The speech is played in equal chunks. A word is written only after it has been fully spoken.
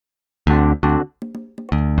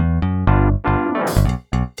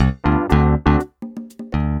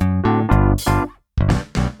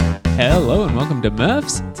Hello and welcome to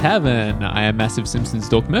Murph's Tavern. I am massive Simpsons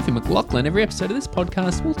dork Murphy McLaughlin. Every episode of this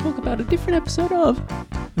podcast we'll talk about a different episode of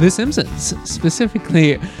The Simpsons,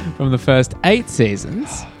 specifically from the first 8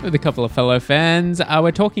 seasons with a couple of fellow fans.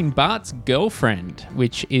 We're talking Bart's Girlfriend,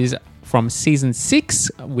 which is from season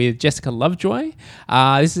 6 with Jessica Lovejoy.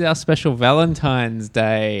 This is our special Valentine's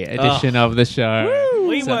Day edition of the show.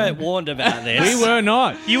 We weren't warned about this. We were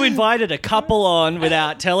not. You invited a couple on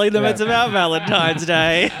without telling them it's about Valentine's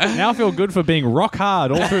Day. Now I feel good for being rock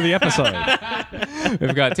hard all through the episode.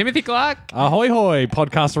 We've got Timothy Clark Ahoy hoy, and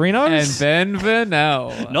podcasterinos. Ben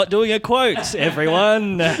Vernell. Not doing a quote,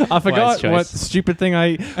 everyone. I forgot choice. what stupid thing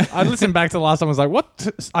I listened back to last time. I was like, what?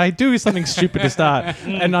 I do something stupid to start.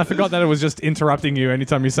 And I forgot that it was just interrupting you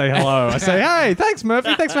anytime you say hello. I say, hey, thanks,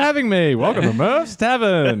 Murphy. Thanks for having me. Welcome to Murph's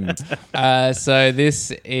Tavern. So this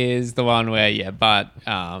is the one where, Bart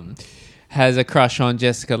has a crush on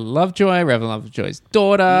Jessica Lovejoy, Reverend Lovejoy's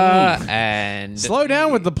daughter, and... Slow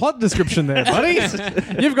down with the plot description there, buddy.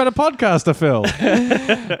 You've got a podcast to fill.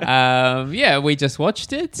 we just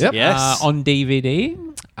watched it Yep. Yes. on DVD.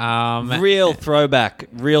 Real throwback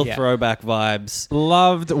Yeah. vibes.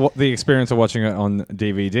 Loved the experience of watching it on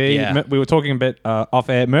DVD. Yeah. We were talking a bit off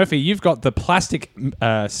air. Murphy, you've got the plastic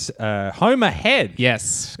Homer head.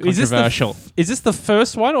 Yes, Is this controversial. is this the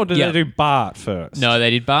first one, or did Yeah. they do Bart first? No, they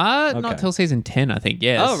did Bart not Okay. till season 10, I think.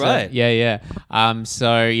 Yeah. Oh, right.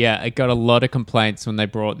 It got a lot of complaints when they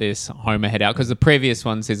brought this Homer head out because the previous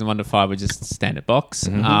one, season 1 to 5, were just standard box.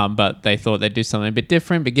 But they thought they'd do something a bit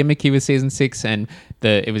different, but gimmicky with season 6, and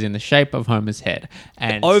it was in the shape of Homer's head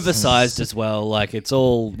and Oversized as well. Like, it's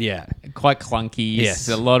all, quite clunky. Yes.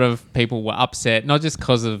 A lot of people were upset, not just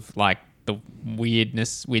because of like the weird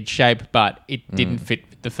shape, but it didn't fit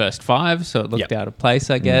the first 5, so it looked Yep. out of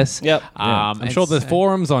place, I guess. Yep. I'm sure the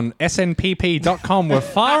forums on snpp.com were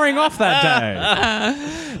firing off that day.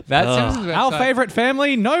 Simpsons Our website- favorite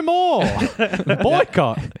family, no more.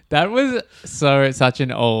 Boycott. That was such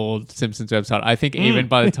an old Simpsons website. I think even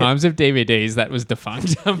by the times of DVDs, that was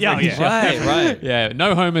defunct. I'm pretty sure. Right. Yeah,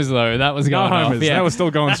 no homers though. That was No going off. homers. Yeah. That was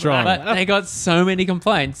still going strong. But they got so many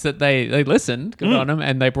complaints that they listened, good on them,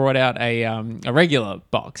 and they brought out a regular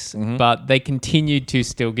box. But they continued to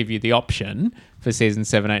still give you the option for season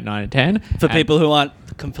 7, 8, 9, and 10. For And- people who aren't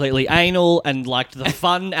completely anal and liked the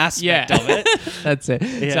fun aspect of it. That's it.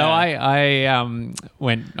 Yeah. So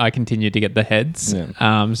I continued to get the heads.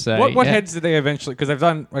 Yeah. What heads did they eventually? Because they've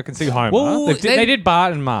done. I can see Homer. Well, they did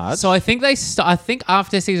Bart and Marge. So I think I think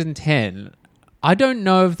after season 10, I don't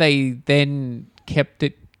know if they then kept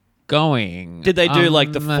it going. Did they do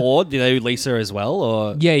like the Ford? Did they do Lisa as well?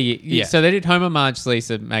 Or Yeah. So they did Homer, Marge,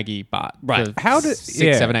 Lisa, Maggie, Bart. Right. for How did- 6,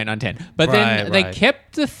 yeah. 7, 8, 9, 10. But then they Right.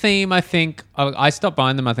 kept the theme, I think. I stopped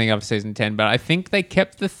buying them, I think, after season 10. But I think they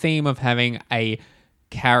kept the theme of having a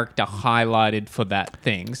character highlighted for that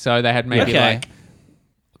thing. So they had maybe Okay. like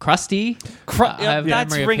Krusty. I have that's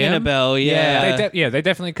memory of ringing him. a bell. Yeah. They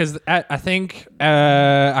definitely, because I think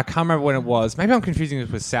I can't remember when it was. Maybe I'm confusing this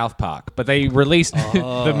with South Park, but they released the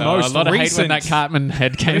Oh, most a lot of hate recent. when that Cartman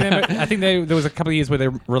head came out. I think there was a couple of years where they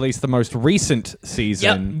released the most recent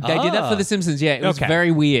season. They did that for The Simpsons. Yeah, it was Okay. very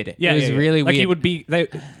weird. Yeah, it was really like weird. it would be.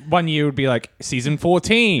 One year would be like season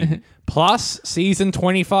 14 plus season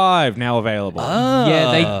 25 now available.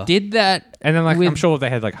 Yeah, they did that. And then, like, with- I'm sure they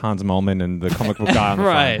had like Hans Molman and the comic book guy on the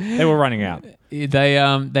Right. front. They were running out.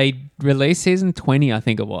 They released season 20, I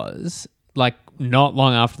think it was, like not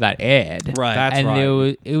long after that aired. Right. That's and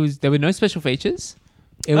right. there were no special features.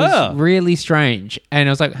 It was really strange. And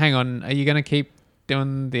I was like, hang on, are you going to keep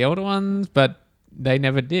doing the older ones? But they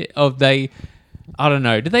never did. I don't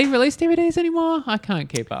know. Do they release DVDs anymore? I can't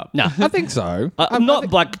keep up. No. I think so.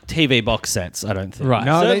 Not like TV box sets, I don't think. Right.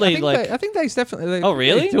 No, Certainly, I think they definitely. Oh,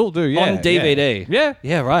 really? They still do. Yeah, On DVD. Yeah.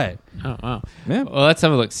 Yeah, right. Oh, wow. Yeah. Well, let's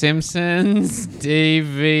have a look. Simpsons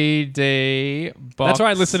DVD box. That's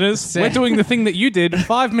right, listeners. set. We're doing the thing that you did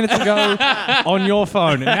 5 minutes ago on your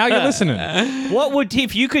phone, and now you're listening. What would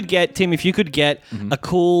if you could get a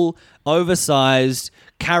cool, oversized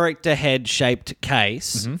character head shaped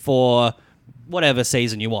case for whatever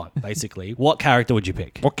season you want, basically? What character would you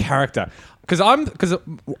pick? What character? Because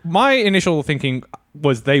my initial thinking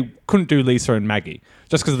was they couldn't do Lisa and Maggie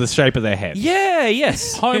just because of the shape of their head. Yeah,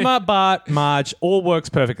 yes. Homer, Bart, Marge, all works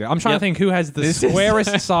perfectly. I'm trying to think who has the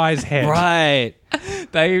squarest size head. Right.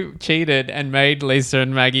 they cheated and made Lisa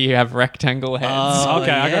and Maggie have rectangle heads.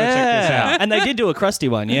 Okay, I gotta check this out. And they did do a Krusty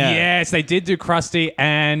one, yeah. Yes, they did do Krusty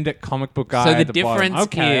and Comic Book Guy. So the at the bottom. difference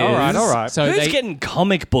Okay, is, all right. So Who's they, getting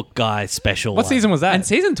Comic Book Guy special? What season was that? and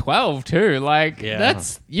season 12 too. Like Yeah.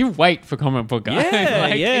 that's you wait for Comic Book Guy. Yeah,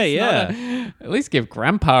 Like, yeah, it's not yeah. at least give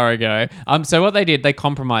Grandpa a go. So what they did, they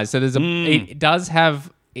compromised. So there's a it does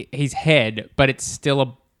have his head, but it's still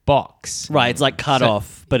a box. Right, it's like cut So-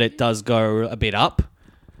 off, but it does go a bit up.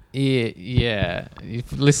 Yeah.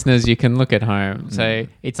 If listeners, you can look at home. So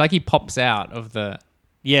it's like he pops out of the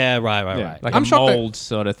Yeah, right. like I'm a shocked that- mold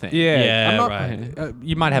sort of thing. Yeah, Yeah, I'm not, right.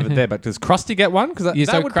 you might have it there, but does Krusty get one? Because Yeah,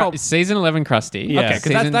 that so would probably. season 11 Krusty. Yeah. Okay,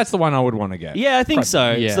 because that's the one I would want to get. Yeah, I think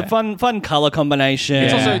so. It's Yeah. a fun color combination.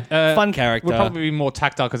 It's Yeah. also fun character. Would probably be more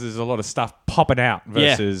tactile because there's a lot of stuff popping out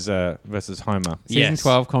versus Homer. Season Yes.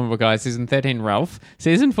 12 Comic Book Guy, season 13 Ralph,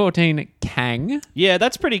 season 14 Kang Yeah,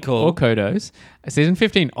 that's pretty cool. or Kodos, season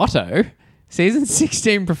 15 Otto, season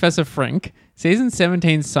 16 Professor Frink, season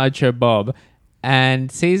 17 Sideshow Bob,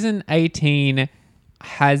 and season 18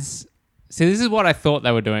 has. See, this is what I thought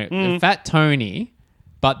they were doing. Fat Tony,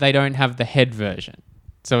 but they don't have the head version.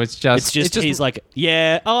 So it's just He's like,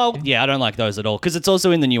 yeah, I don't like those at all because it's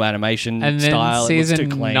also in the new animation and then style. It looks season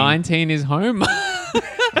too clean. 19 is Homer.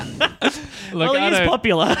 Look, Well, I he is don't-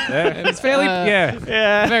 popular. It's fairly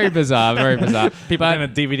yeah. very bizarre, very bizarre. People But- down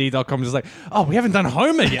at DVD.com just like, oh, we haven't done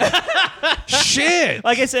Homer yet. Shit.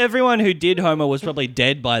 I guess everyone who did Homer was probably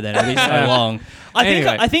dead by then. It'd be so long.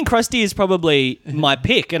 Anyway. I think Krusty is probably my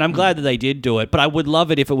pick, and I'm glad that they did do it. But I would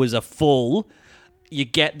love it if it was a full. You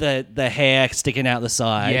get the hair sticking out the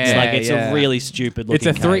sides. Yeah, like it's yeah. a really stupid looking.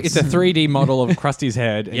 It's a 3D model of Krusty's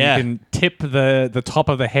head, and Yeah. you can tip the top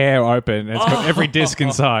of the hair open, and it's got every disc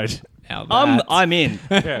inside. Now that's- I'm in.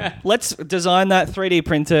 Let's design that, 3D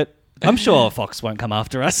print it. I'm sure Fox won't come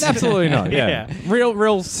after us. Absolutely not. Yeah. Yeah.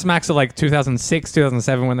 Real smacks of like 2006,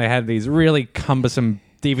 2007 when they had these really cumbersome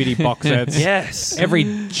DVD box sets. Yes.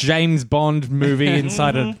 Every James Bond movie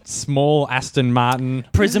inside a small Aston Martin.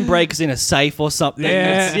 Prison Break's in a safe or something.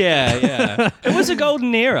 Yeah. Yeah. It was a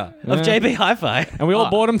golden era of JB Hi-Fi. And we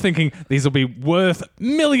all bought them thinking these will be worth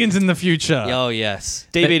millions in the future. Oh, yes.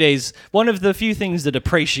 DVDs, one of the few things that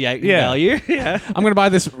appreciate in Yeah. value. Yeah. I'm going to buy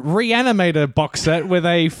this Reanimator box set with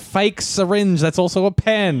a fake syringe that's also a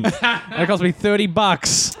pen. It cost me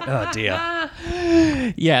 $30. Oh,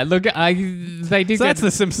 dear. yeah, look, they did So get, that's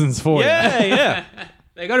The Simpsons for you. Yeah.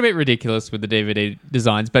 they got a bit ridiculous with the DVD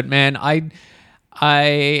designs, but man, I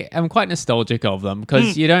am quite nostalgic of them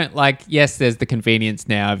because you don't like. Yes, there's the convenience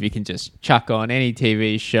now of you can just chuck on any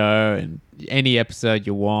TV show and any episode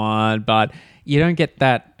you want, but you don't get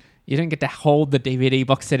that. You don't get to hold the DVD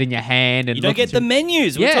box set in your hand and You don't look get through- the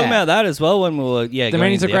menus. We were Yeah. talking about that as well when we were, The going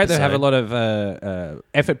menus are into the great. They have a episode. lot of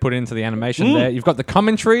effort put into the animation there. You've got the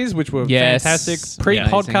commentaries, which were Yes. fantastic.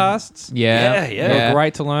 Pre-podcasts. Yeah, Yeah. They were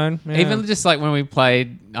great to learn. Yeah. Even just like when we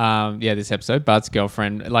played, this episode, Bart's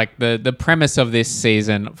Girlfriend, like the premise of this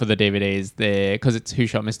season for the DVDs there, because it's Who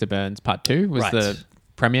Shot Mr. Burns Part 2 was Right. the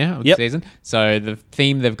premiere of Yep. the season. So the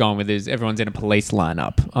theme they've gone with is everyone's in a police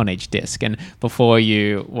lineup on each disc. And before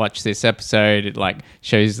you watch this episode, it like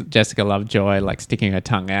shows Jessica Lovejoy like sticking her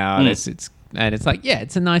tongue out. It's like, yeah,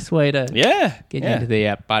 it's a nice way to Yeah. get yeah. into the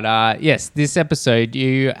app. But yes, this episode,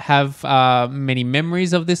 you have many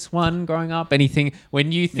memories of this one growing up? Anything,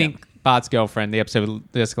 when you think Bart's Girlfriend, the episode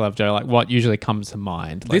with Jessica Lovejoy, like what usually comes to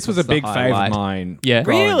mind? Like, This was a what's the big fave highlight? of mine. Yeah.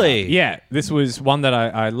 growing up. Really? Yeah, this was one that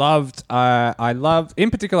I loved. I loved, in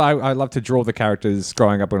particular, I loved to draw the characters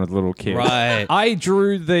growing up when I was a little kid. Right. I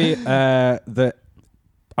drew the.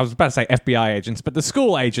 I was about to say FBI agents, but the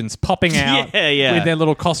school agents popping out Yeah. with their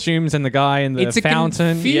little costumes and the guy in the It's a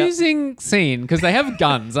fountain. confusing scene because they have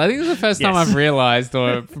guns. I think this is the first time Yes. I've realized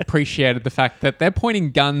or appreciated the fact that they're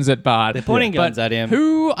pointing guns at Bart. They're pointing But guns at him.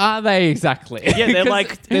 Who are they exactly? Yeah, they're 'Cause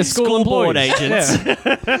like they're school board employees.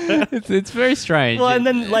 agents. it's very strange. Well, and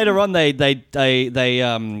then later on, they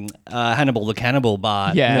Hannibal the Cannibal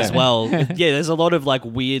Bart Yeah. as well. Yeah, there's a lot of like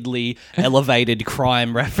weirdly elevated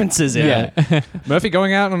crime references in it. yeah. Murphy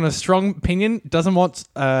going out on a strong opinion doesn't want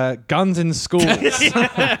guns in schools.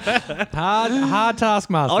 hard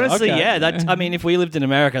taskmaster. Honestly, Okay. yeah. That I mean, if we lived in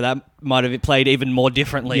America, that might have played even more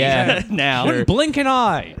differently. Yeah. now. Wouldn't blink an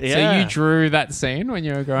eye. So Yeah. you drew that scene when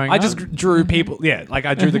you were growing I up? just drew people. Yeah, like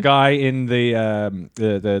I drew the guy in the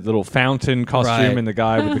little fountain costume, Right. and the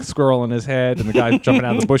guy with the squirrel on his head, and the guy jumping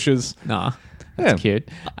out of the bushes. Nah, Yeah. that's cute.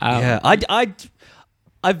 Yeah,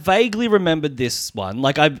 I vaguely remembered this one.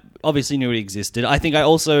 Like, I obviously knew it existed. I think I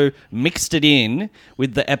also mixed it in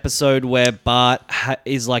with the episode where Bart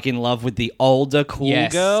is like in love with the older cool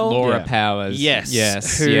Yes, girl. Laura Yeah. Powers.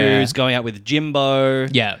 Yes. Who's Who's going out with Jimbo.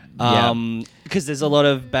 Yeah. Because there's a lot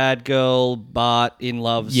of bad girl, Bart in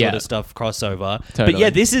love sort Yeah. of stuff crossover. But Totally. yeah,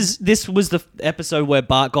 this was the episode where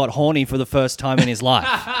Bart got horny for the first time in his life.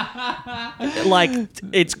 Like,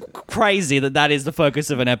 it's crazy that is the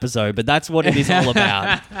focus of an episode, but that's what it is all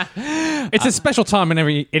about. It's a special time in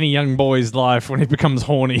any young boy's life when he becomes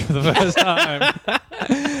horny for the first time.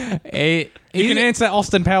 You can answer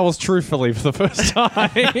Austin Powers truthfully for the first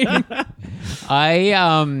time.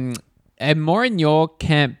 I am more in your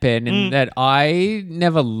camp, Ben, in that I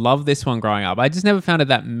never loved this one growing up. I just never found it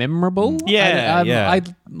that memorable. Yeah, yeah. I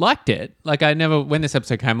liked it. Like, I never, when this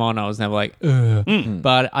episode came on, I was never like, ugh.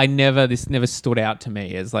 But this never stood out to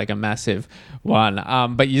me as like a massive one.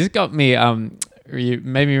 But you just got me, you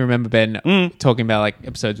made me remember, Ben, talking about like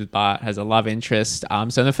episodes with Bart has a love interest.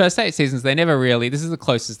 So in the first 8 seasons, they never really, this is the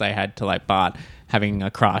closest they had to like Bart having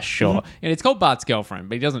a crush, or and it's called Bart's girlfriend,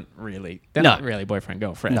 but he doesn't really, they're not really boyfriend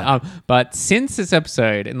girlfriend. No. But since this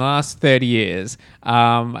episode, in the last 30 years,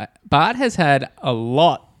 Bart has had a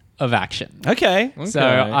lot of action. Okay. So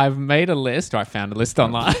I've made a list, or I found a list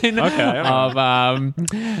online of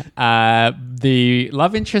the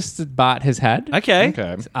love interests that Bart has had Okay.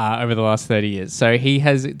 over the last 30 years. So he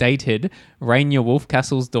has dated Rainier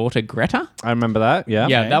Wolfcastle's daughter, Greta. I remember that. Yeah.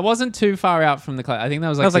 Yeah, that wasn't too far out from the class. I think that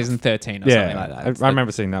was like season 13 or something like that. I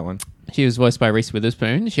remember seeing that one. She was voiced by Reese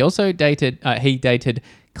Witherspoon. She also dated, he dated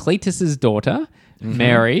Cletus's daughter,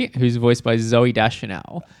 Mary, who's voiced by Zooey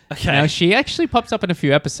Deschanel. Okay. Now, she actually pops up in a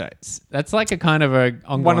few episodes. That's like a kind of a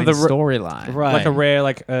ongoing storyline. Right. Like a rare,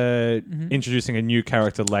 introducing a new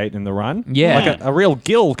character late in the run. Yeah. Like a real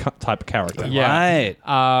Gil type of character. Right.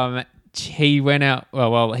 He went out,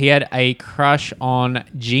 he had a crush on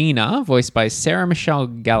Gina, voiced by Sarah Michelle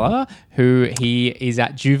Gellar, who he is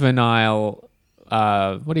at juvenile...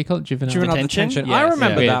 what do you call it? Juvenile Detention? I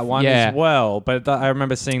remember Yeah. that one Yeah. as well, but I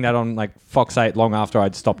remember seeing that on like Fox 8 long after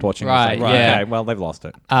I'd stopped watching. I was Right, like, yeah. Okay, well, they've lost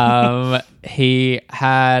it. He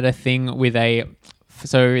had a thing with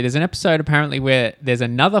so there's an episode apparently where there's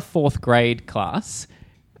another 4th grade class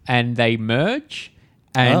and they merge,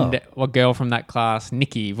 and a girl from that class,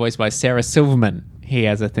 Nikki, voiced by Sarah Silverman, he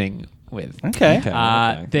has a thing with. Okay.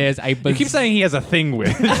 There's a... You keep saying he has a thing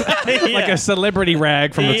with, like a celebrity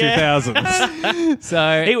rag from the 2000s.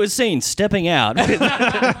 So He was seen stepping out.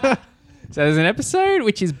 So there's an episode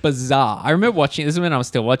which is bizarre. I remember watching this when I was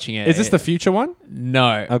still watching it. Is this the future one?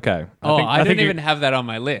 No. Okay. I don't even have that on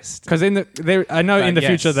my list. Because I know in the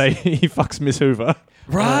yes. future he fucks Miss Hoover.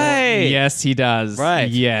 Right. Yes, he does. Right.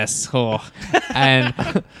 Yes. Oh. And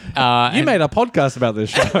You made a podcast about this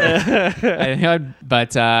show.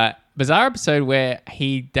 but bizarre episode where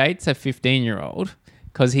he dates a 15-year-old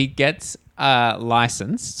because he gets a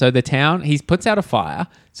license. So the town, he puts out a fire.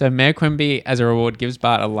 So Mayor Quimby, as a reward, gives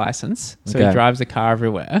Bart a license. So he Okay. drives a car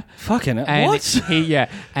everywhere. Fucking And what?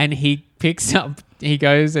 he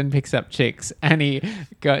goes and picks up chicks, and he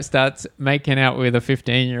starts making out with a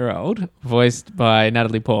 15-year-old voiced by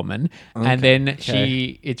Natalie Portman. And then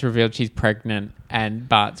it's revealed she's pregnant, and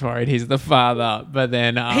Bart's worried he's the father. But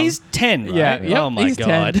then He's 10, right? yeah, yep, oh my he's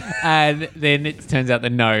God. 10. And then it turns out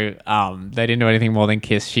that no, they didn't do anything more than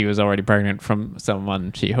kiss. She was already pregnant from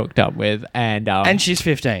someone she hooked up with, and she's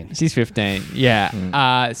 15. she's 15.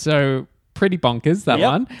 Yeah. So pretty bonkers that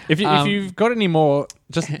Yep. one. If you've got any more,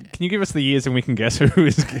 just can you give us the years and we can guess who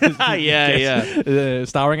is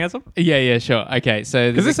starring as them? Yeah, sure. Okay,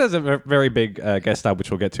 so Because this has a very big guest star, which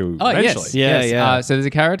we'll get to eventually. Yeah, yeah. So there's a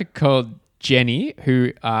character called Jenny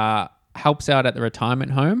who helps out at the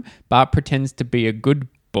retirement home. Bart pretends to be a good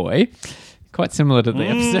boy. Quite similar to the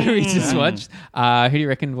episode we just watched. Who do you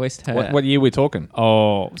reckon voiced her? What year are we talking?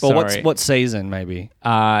 Oh, Well, sorry. what season, maybe?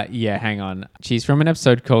 Yeah, hang on. She's from an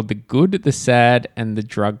episode called The Good, the Sad, and the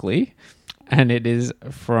Drugly. And it is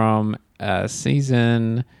from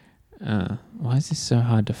season... why is this so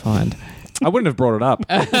hard to find? I wouldn't have brought it up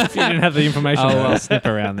if you didn't have the information. I'll snip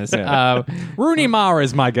around this. Rooney Mara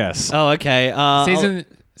is my guess. Oh, okay.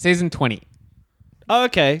 Season 20. Oh,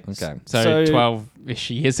 okay. Okay. So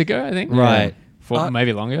 12-ish years ago, I think. Right.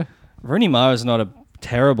 Maybe longer. Rooney Mara's not a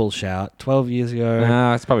terrible shout. 12 years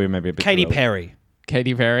ago. It's probably maybe a bit Katy too early. Perry.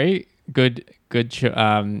 Katy Perry, good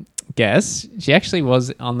guess. She actually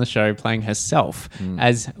was on the show playing herself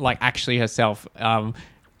as actually herself, and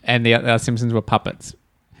the Simpsons were puppets.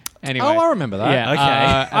 Anyway, Oh, I remember that. Yeah,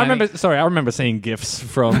 Okay. I remember seeing GIFs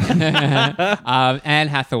from. Anne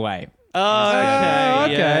Hathaway. Oh, okay.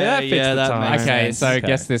 okay, Yeah, that fits the time. makes Okay, sense. so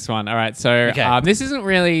guess this one. All right, so Okay. this isn't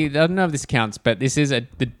really, I don't know if this counts, but this is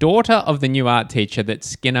the daughter of the new art teacher that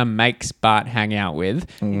Skinner makes Bart hang out with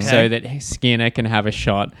so that Skinner can have a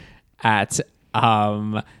shot at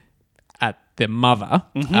the mother.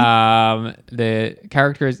 The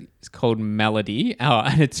character is called Melody.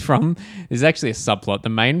 And there's actually a subplot. The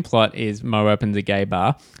main plot is Mo opens a gay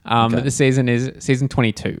bar. But the season is season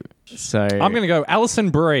 22. So I'm going to go Alison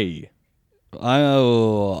Brie.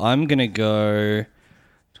 Oh, I'm going to go...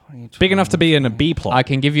 Big enough to be in a B plot. I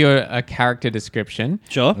can give you a character description.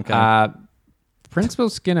 Sure. Principal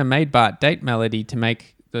Skinner made Bart date Melody to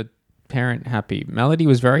make the parent happy. Melody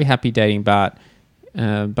was very happy dating Bart.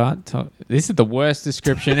 This is the worst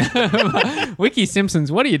description. Wiki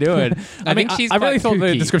Simpsons, what are you doing? I think she's I really quite thought the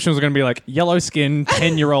kooky. description was going to be like yellow skin,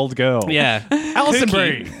 10-year-old girl. Yeah. Alison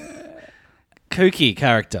Kooky. Brie. Kooky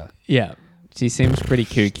character. Yeah, she seems pretty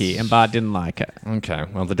kooky, and Bart didn't like her. Okay,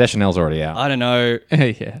 well, the Deschanel's already out. I don't know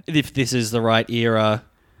Yeah. if this is the right era.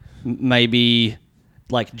 Maybe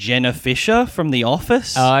like Jenna Fisher from The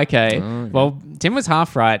Office. Oh, okay. Well, Tim was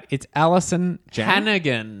half right. It's Alison Jen?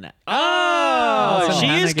 Hannigan. Oh, she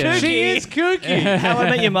is Hannigan. kooky. She is kooky. How I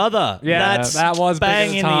Met Your Mother. Yeah, That's that was big at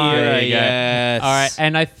bang the in the time. era. There you go. Yes. All right,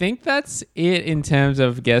 and I think that's it in terms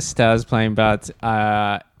of guest stars playing Bart's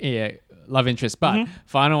love interest. But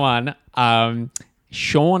final one,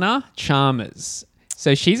 Shauna Chalmers.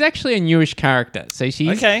 So she's actually a newish character. So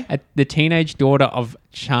she's the teenage daughter of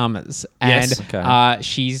Chalmers, and Yes. Okay.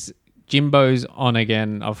 she's Jimbo's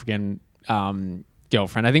on-again, off-again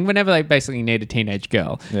girlfriend. I think whenever they basically need a teenage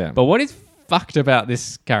girl. Yeah. But what is fucked about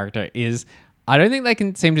this character is I don't think they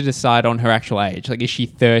can seem to decide on her actual age. Like, is she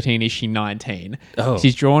 13? Is she 19? Oh.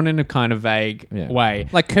 She's drawn in a kind of vague Yeah. way.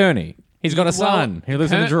 Like Kearney. He's got a son. He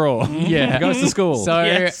lives in a drawer. Yeah. He goes to school. So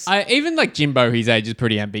Yes. even like Jimbo, his age is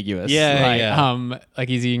pretty ambiguous. Yeah, like, yeah. Like,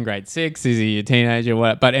 is he in grade 6? Is he a teenager?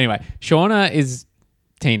 What? But anyway, Shauna is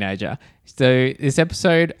teenager. So this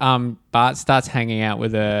episode, Bart starts hanging out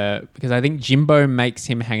with her because I think Jimbo makes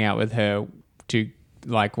him hang out with her to,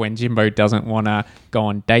 like, when Jimbo doesn't want to go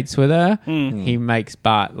on dates with her, he makes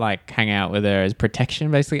Bart like hang out with her as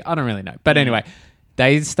protection, basically. I don't really know. But anyway,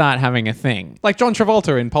 they start having a thing. like John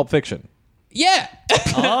Travolta in Pulp Fiction. Yeah.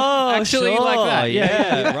 Oh, Actually, sure. like that.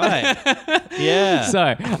 Yeah, right. Yeah.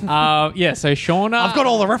 So, so Shauna... I've got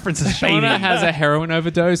all the references, Shauna baby. has a heroin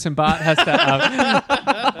overdose and Bart has to...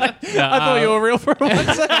 I thought you were real for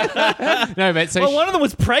once. No, but so... well, one of them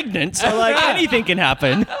was pregnant, so like anything can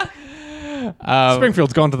happen.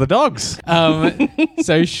 Springfield's gone to the dogs.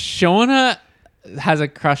 so Shauna has a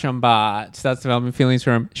crush on Bart, starts developing feelings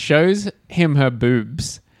for him, shows him her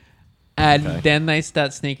boobs, and then they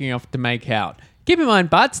start sneaking off to make out. Keep in mind,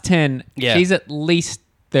 Bart's 10, Yeah. she's at least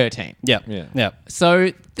 13. Yeah. Yeah. Yeah.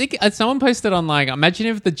 So someone posted on, like, imagine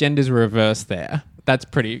if the genders were reversed there. That's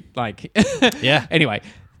pretty, like... Yeah. Anyway,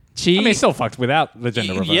 she... I mean, still fucked without the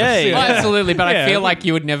gender reverse. Yeah. Oh, absolutely, but Yeah. I feel like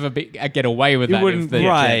you would never get away with You that. wouldn't, if the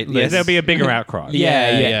right, Yeah, yes. there'll be a bigger outcry.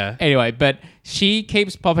 Yeah. Anyway, but she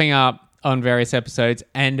keeps popping up on various episodes,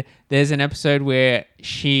 and there's an episode where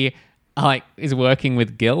she is working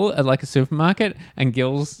with Gil at like a supermarket, and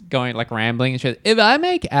Gil's going like rambling, and she goes, "If I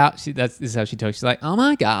make out," this is how she talks. She's like, "Oh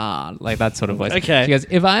my god," like that sort of voice. Okay. She goes,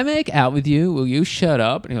 "If I make out with you, will you shut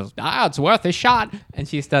up?" And he goes, "It's worth a shot." And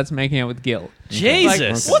she starts making out with Gil.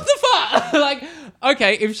 Jesus. Like, what the fuck? Like,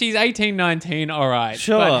 okay, if she's 18, 19, all right.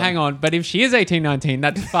 Sure. But hang on. But if she is 18, 19,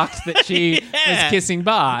 that's fucked that she was kissing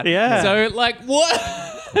Bart. Yeah. So, like, what?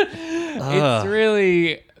 It's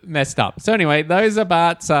really messed up. So anyway, those are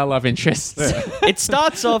Bart's love interests. It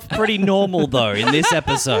starts off pretty normal though in this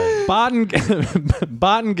episode. Bart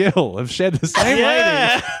and Gil have shared the same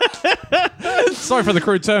lady. Sorry for the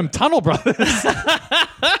crude term, Tunnel Brothers.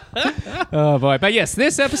 Oh, boy. But yes,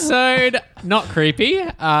 this episode, not creepy. No.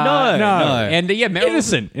 And Meryl...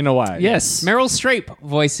 Innocent, in a way. Yes, Meryl Streep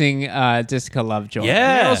voicing Jessica Lovejoy.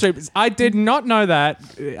 Yeah. Meryl Streep. I did not know that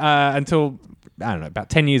until... I don't know, about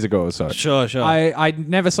 10 years ago or so. Sure. I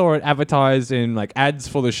never saw it advertised in like ads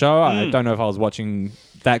for the show. I don't know if I was watching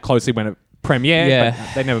that closely when it premiered. Yeah.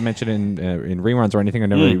 But they never mentioned it in reruns or anything. I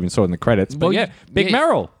never even saw it in the credits. But Well, Big yeah.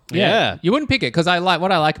 Meryl. Yeah. You wouldn't pick it because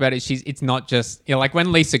what I like about it is it's not just, like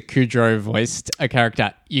when Lisa Kudrow voiced a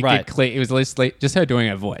character, you Right. could it was just her doing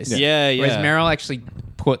her voice. Yeah. Whereas Meryl actually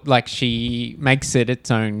she makes it its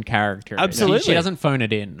own character. Absolutely. She doesn't phone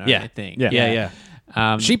it in or Yeah. anything.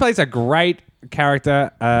 Yeah. She plays a great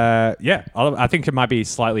character. I think it might be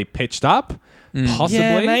slightly pitched up. possibly.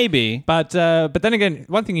 Yeah, maybe. But then again,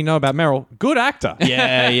 one thing you know about Meryl, good actor.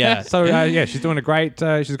 Yeah, yeah. So she's doing a great.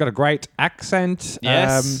 She's got a great accent.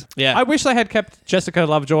 Yes. Yeah. I wish they had kept Jessica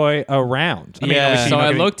Lovejoy around. I mean, Yeah. obviously So you're not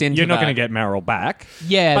I gonna- looked into You're not that. going to get Meryl back.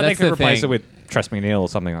 Yeah, but that's they could the replace thing. her with Tress McNeil or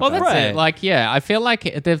something like Well, that. that's Right. it. Like, yeah, I feel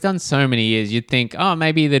like they've done so many years. You'd think, oh,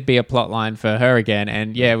 maybe there'd be a plot line for her again,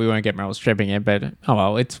 and yeah, we won't get Meryl Streep again, but oh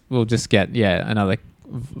well, we'll just get another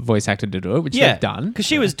voice actor to do it, which Yeah, they've done because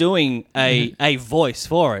she was doing a voice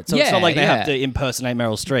for it, so it's Yeah, not like they have yeah. to impersonate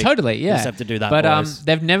Meryl Streep. Totally, They yeah. just have to do that But voice.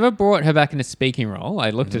 they've never brought her back in a speaking role. I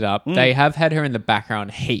looked it up. They have had her in the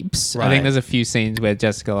background heaps. I Right. think there's a few scenes where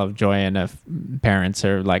Jessica Lovejoy and her parents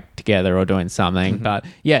are like together or doing something. But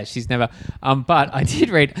yeah, she's never. But I did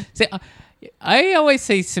read. See, I always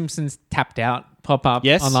see Simpsons Tapped Out pop up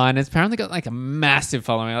Yes. online. It's apparently got like a massive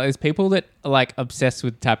following. Like, there's people that are like obsessed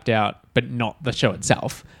with Tapped Out, but not the show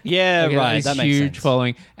itself. Yeah, Like, right. this That makes huge sense.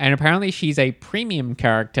 following, and apparently she's a premium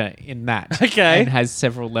character in that. Okay. and has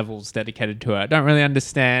several levels dedicated to her. I don't really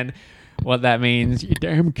understand what that means, you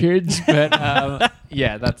damn kids, but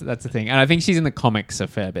yeah, that's the thing. And I think she's in the comics a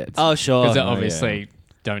fair bit. Oh, sure. because Oh, obviously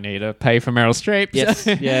don't need to pay for Meryl Streep. Yes.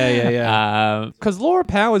 Yeah. Because Laura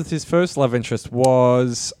Powers, his first love interest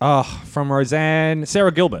was from Roseanne,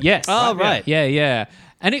 Sarah Gilbert. Yes. Oh, right. Yeah.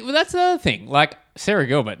 And that's the other thing. Like, Sarah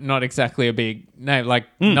Gilbert, not exactly a big name. Like,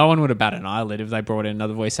 no one would have batted an eyelid if they brought in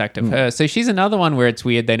another voice actor for her. So she's another one where it's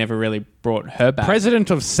weird they never really brought her back.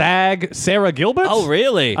 President of SAG, Sarah Gilbert. Oh,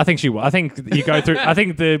 really? I think she will. I think you go through. I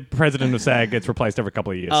think the president of SAG gets replaced every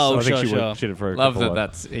couple of years. Oh, so I think sure, she sure. would. She did for a Love couple that of-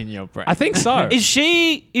 that's in your brain. I think so. Is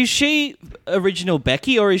she original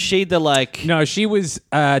Becky or is she the like? No, she was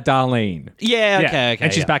Darlene. Yeah. Okay.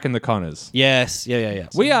 And she's yeah. back in the Connors. Yes. Yeah.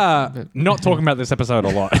 We are not talking about this episode a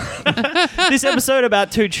lot. This episode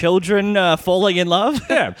about two children falling in love.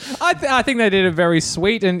 Yeah, I think they did it very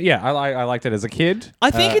sweet, and yeah, I liked it as a kid.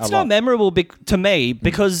 I think it's a not lot. memorable to me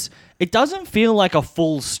because it doesn't feel like a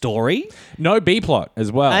full story No B plot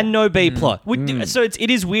as well. and no B plot. So it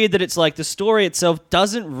is weird that it's like the story itself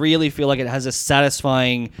doesn't really feel like it has a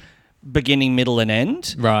satisfying beginning, middle, and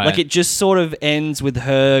end. Right. Like it just sort of ends with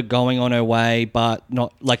her going on her way, but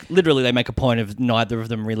not like literally they make a point of neither of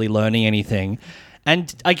them really learning anything.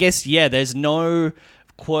 And I guess, yeah, there's no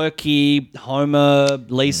quirky Homer,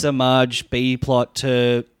 Lisa, Marge B plot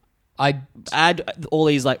to add all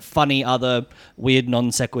these like funny other weird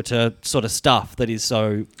non sequitur sort of stuff that is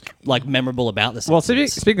so like memorable about this. well,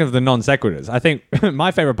 speaking of the non sequiturs, I think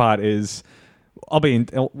my favorite part is we'll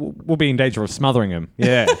be in danger of smothering him.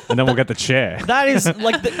 Yeah, and then we'll get the chair. That is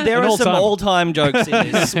like there An are some all-time. all-time jokes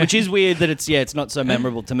in this, which is weird that it's not so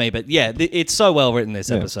memorable to me. But yeah, it's so well written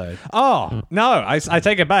this episode. Oh no, I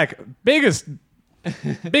take it back. Biggest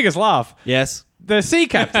laugh. Yes, The sea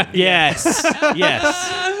captain. yes,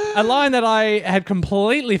 yes. A line that I had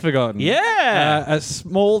completely forgotten. Yeah. A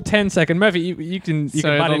small 10-second. Murphy, you can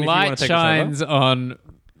So butt the in if you want light to take shines on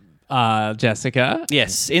Jessica.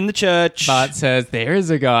 Yes, in the church. But says there is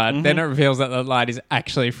a God. Then it reveals that the light is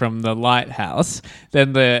actually from the lighthouse.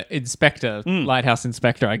 Then the inspector, lighthouse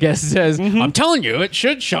inspector, I guess, says, "I'm telling you, it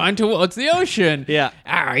should shine towards the ocean." Yeah.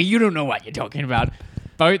 You don't know what you're talking about.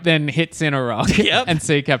 Boat then hits in a rock. Yep. And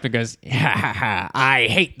sea captain goes, I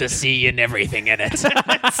hate the sea and everything in it.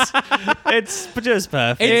 It's just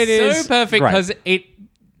perfect. It's is so perfect great. because it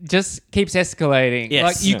just keeps escalating. Yes.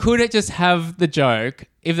 Like you Yeah. could just have the joke.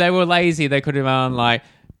 If they were lazy, they could have gone like,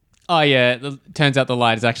 "Oh yeah, turns out the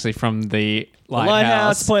light is actually from the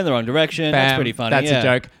Lighthouse, point in the wrong direction. That's Bam, pretty funny. That's yeah. a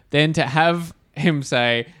joke. Then to have him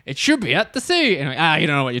say it should be at the sea, and you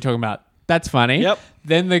don't know what you're talking about. That's funny. Yep.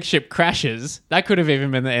 Then the ship crashes. That could have even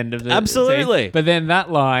been the end of the Absolutely. scene. But then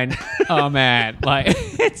that line, oh man, like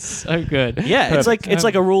it's so good. Yeah, it's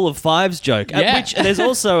like a rule of fives joke. Yeah. Which there's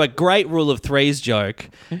also a great rule of threes joke,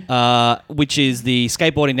 which is the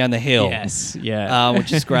skateboarding down the hill. Yes. Yeah.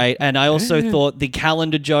 Which is great. And I also thought the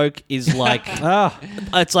calendar joke is like,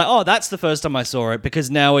 it's like, oh, that's the first time I saw it because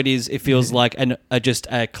now it feels like just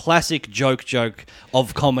a classic joke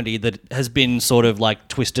of comedy that has been sort of like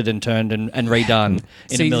twisted and turned and redone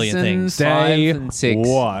in a million things. Seasons 5 Day and 6.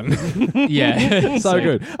 1. Yeah. So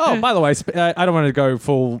good. Oh, by the way, I don't want to go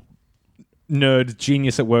full nerd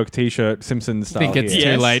genius at work t-shirt Simpsons I style think it's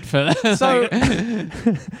here. too late for that. So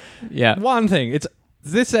Yeah. one thing, it's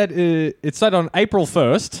set on April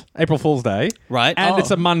 1st, April Fool's Day, Right. and Oh.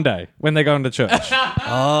 it's a Monday when they go into church.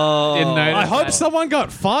 Oh. Didn't notice I hope that. someone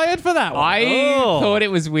got fired for that one. I Oh. thought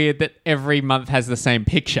it was weird that every month has the same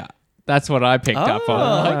picture. That's what I picked up on.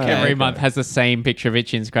 Oh, Like okay. every month has the same picture of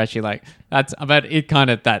Itchy and Scratchy. Like but it kind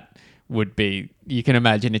of that would be, you can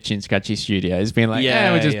imagine a Chin Scratchy Studios being like,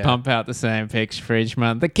 Yeah, we just yeah. pump out the same picture for each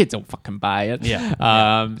month. The kids will fucking buy it.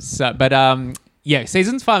 Yeah.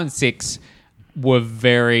 Seasons 5 and 6 were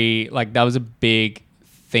very, like, that was a big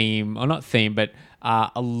theme, or not theme, but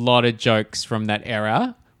a lot of jokes from that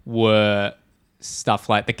era were stuff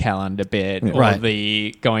like the calendar bit or Right.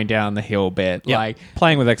 the going down the hill bit. Yep. Like,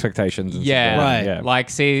 Playing with expectations. And yeah, stuff. Right. Yeah. Like,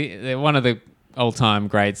 see, one of the all-time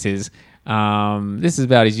greats is this is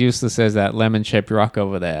about as useless as that lemon-shaped rock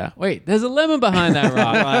over there. Wait, there's a lemon behind that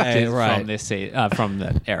rock. Right, Which is right. From this from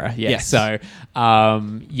that era. Yeah. Yes. So,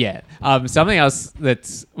 something else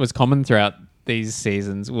that was common throughout these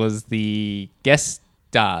seasons was the guest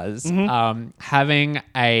stars having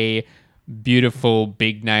a beautiful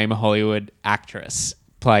big name Hollywood actress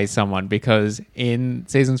play someone, because in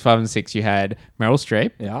seasons 5 and 6 you had Meryl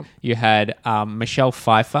Streep, Yeah. you had Michelle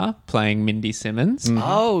Pfeiffer playing Mindy Simmons,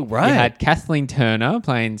 Oh, right. you had Kathleen Turner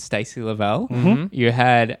playing Stacey Lavelle, you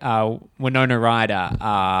had Winona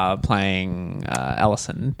Ryder playing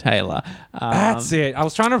Alison Taylor. That's it. I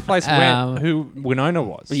was trying to replace who Winona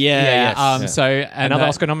was. Yeah, yes. So and Another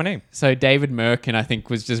Oscar nominee. so David Merkin, I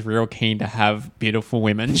think, was just real keen to have beautiful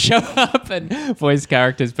women show up and voice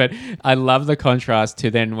characters. But I love the contrast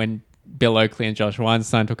to then when Bill Oakley and Josh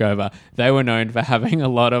Weinstein took over. They were known for having a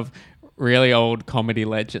lot of really old comedy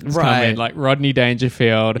legends come Right. in, like Rodney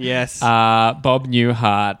Dangerfield, Yes. Bob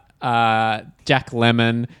Newhart, Jack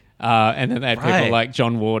Lemmon. And then they had people Right. like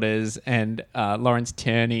John Waters and Lawrence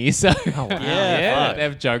Tierney. So Yeah, fuck.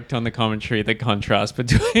 they've joked on the commentary the contrast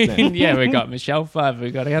between we got Michelle Pfeiffer,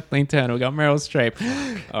 we got Kathleen Turner, we got Meryl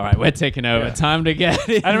Streep. All right, we're taking over. Yeah. Time to get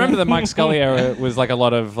it. I remember the Mike Scully era was like a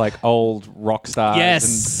lot of like old rock stars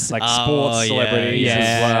Yes. and like Oh, sports yeah, celebrities yeah.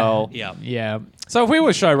 as well. Yeah. Yeah. So if we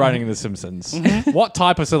were show running The Simpsons, what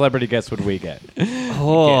type of celebrity guests would we get?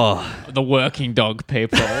 Oh. The working dog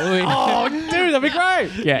people. Oh, dude, that'd be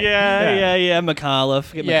great. Yeah.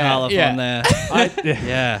 McAuliffe. Get Yeah, McAuliffe yeah. on there.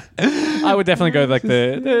 Yeah. Yeah. I would definitely go like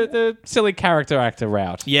the silly character actor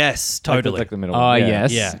route. Yes, Like the- totally. Like the middle. Oh, one.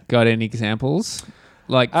 yes. Yeah. Got any examples?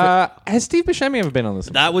 Like, Has Steve Buscemi ever been on this?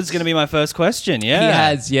 That was going to be my first question. Yeah. he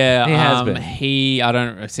has, yeah. He has been. I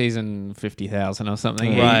don't know, season 50,000 or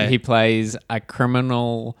something. Right. He plays a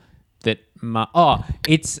criminal that... I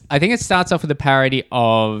think it starts off with a parody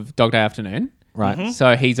of Dog Day Afternoon. Right.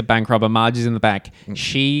 So he's a bank robber. Marge is in the back.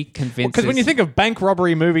 She convinces... Because when you think of bank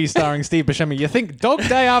robbery movies starring Steve Buscemi, you think Dog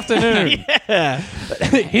Day Afternoon. Yeah.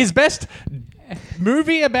 His best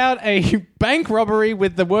movie about a bank robbery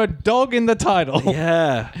with the word dog in the title.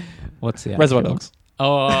 Yeah. What's the Reservoir actual- Dogs.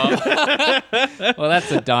 Oh. Well,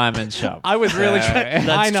 that's a diamond shop. I was really trying. I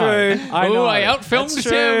That's know. true. I know. Ooh, I outfilmed That's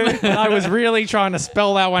him. true. But I was really trying to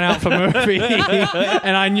spell that one out for Murphy,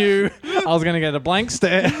 and I knew I was going to get a blank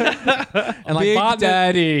stare. And like Big Bart-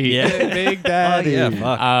 Daddy. Yeah. Big Daddy. Oh,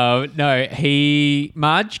 yeah, fuck. No,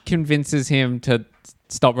 Marge convinces him to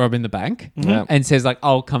stop robbing the bank Yeah. and says like,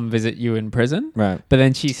 I'll come visit you in prison. Right. But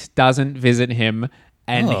then she doesn't visit him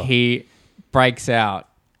and Oh. he breaks out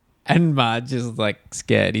and Marge is like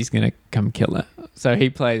scared he's going to come kill her. So he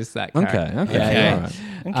plays that character. Okay. Yeah,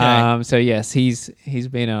 All yeah. right. Okay. So yes, he's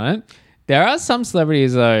been on it. There are some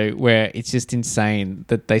celebrities though where it's just insane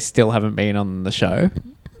that they still haven't been on the show.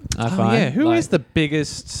 I find. Yeah. Who is Like, the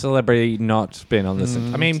biggest celebrity not been on this?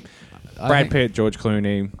 I mean, Brad think- Pitt, George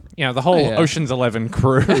Clooney. You know, the whole yeah. Ocean's 11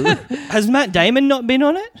 crew. Has Matt Damon not been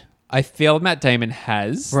on it? I feel Matt Damon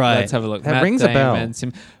has. Right. Let's have a look. That Matt rings a bell. Damon,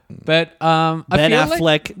 but I Ben feel Affleck.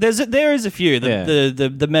 like, There is a few. Yeah.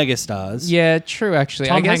 The mega stars. yeah, true. Actually,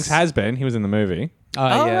 I Tom guess Hanks has been. He was in the movie. Oh,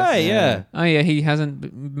 Oh, yes. right, yeah. Oh yeah, he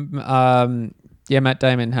hasn't. Matt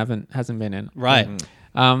Damon hasn't been in. Right.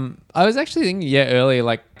 I was actually thinking earlier.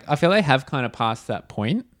 Like I feel they have kind of passed that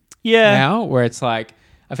point Yeah. now, where it's like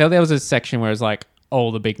I feel there was a section where it's like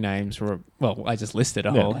all the big names were. Well, I just listed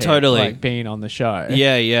a whole heap, Totally. like being on the show.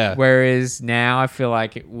 Yeah, yeah. Whereas now I feel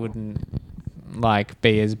like it wouldn't like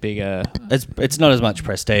be as big a. It's not as much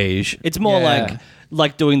prestige. It's more Yeah.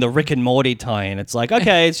 like doing the Rick and Morty tie-in. It's like,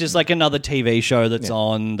 okay, it's just like another TV show that's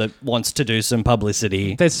on that wants to do some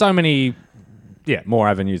publicity. There's so many, more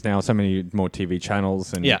avenues now. So many more TV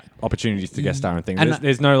channels and Yeah. opportunities to guest star and things. And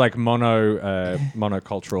There's no like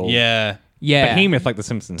monocultural Yeah. Yeah. behemoth like The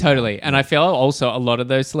Simpsons. Totally. And I feel also a lot of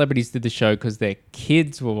those celebrities did the show because their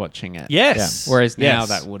kids were watching it. Yes. Whereas now Yes.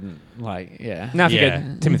 that wouldn't, like, yeah. Now if you Yeah.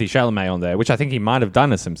 get Timothy Chalamet on there, which I think he might have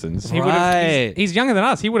done as Simpsons, he would have. Right. He's younger than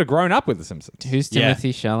us. He would have grown up with The Simpsons. Who's Yeah.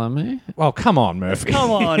 Timothy Chalamet? Well, come on, Murphy. Come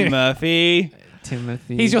on, Murphy.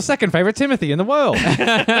 Timothy. He's your second favorite Timothy in the world,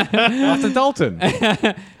 after Dalton.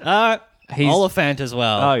 Oliphant as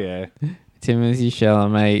well. Oh yeah. Timothy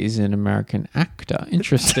Chalamet is an American actor.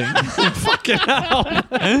 Interesting. Fucking hell.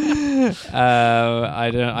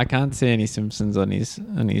 I can't see any Simpsons on his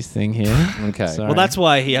thing here. Okay. Sorry. Well, that's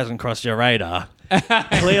why he hasn't crossed your radar.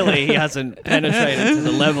 Clearly, he hasn't penetrated to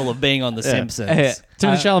the level of being on The Simpsons.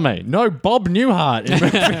 Timothy Chalamet. No Bob Newhart in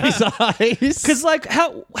Murphy's eyes. Because like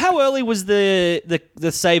how early was the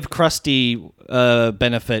Save Krusty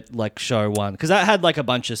benefit like show one? Because that had like a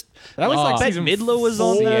bunch of That was like Bette season Midler was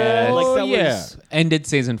on 4. there. Yeah. Like that Yeah. was Ended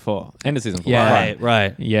season 4. End of season 4. Yeah.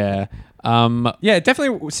 right. Yeah. Yeah, it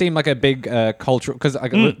definitely seemed like a big cultural because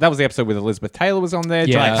that was the episode with Elizabeth Taylor was on there.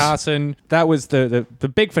 Yes. Johnny Carson. That was the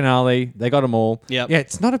big finale. They got them all. Yep. Yeah,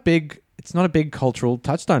 it's not a big cultural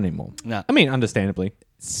touchstone anymore. No. I mean, understandably.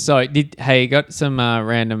 So, got some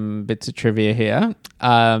random bits of trivia here.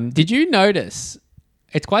 Did you notice?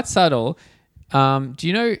 It's quite subtle. Do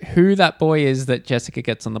you know who that boy is that Jessica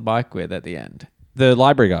gets on the bike with at the end? The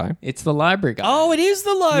library guy. It's the library guy. Oh, it is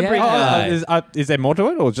the library Yeah. guy. Is there more to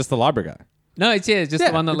it, or just the library guy? No, it's just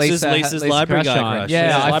the one that it's just Lisa Lisa's library crush guy on. crush. Yeah,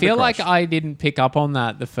 Lisa's I library feel like crush. I didn't pick up on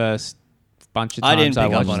that the first bunch of I times didn't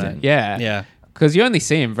pick up watched on it. it. Yeah, Yeah. because you only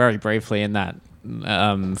see him very briefly in that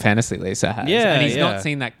fantasy Lisa has. Yeah, and he's yeah. not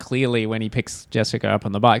seen that clearly when he picks Jessica up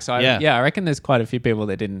on the bike. So Yeah. I reckon there's quite a few people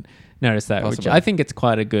that didn't notice that, which Possibly. I think it's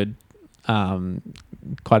quite a good,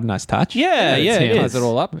 quite a nice touch. Yeah, It's yeah, him. it Ties it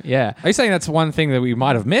all up. Yeah. Are you saying that's one thing that we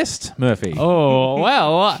might have missed, Murphy? Oh,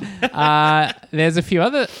 well, there's a few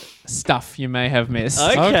other stuff you may have missed.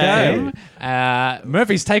 Okay.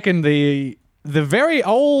 Murphy's taken the very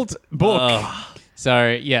old book.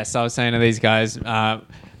 So, yes, I was saying to these guys,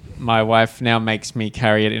 my wife now makes me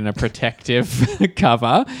carry it in a protective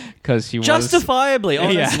cover because she was... Justifiably,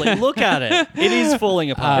 honestly. Look at it. It is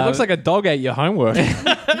falling apart. It looks like a dog ate your homework.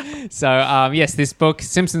 So, yes, this book,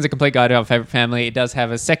 Simpsons, A Complete Guide to Our Favorite Family, it does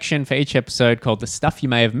have a section for each episode called The Stuff You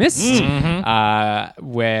May Have Missed,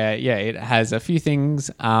 where, it has a few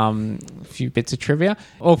things, a few bits of trivia.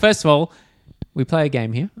 Well, first of all, we play a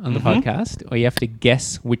game here on the podcast where you have to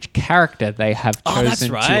guess which character they have Oh, that's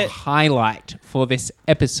chosen right. to highlight for this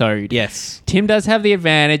episode. Yes. Tim does have the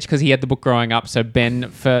advantage because he had the book growing up. So, Ben,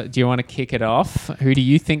 do you want to kick it off? Who do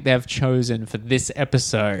you think they've chosen for this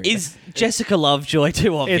episode? Is Jessica Lovejoy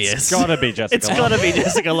too obvious? It's gotta be Jessica. It's got to be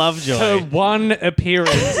Jessica Her Lovejoy. one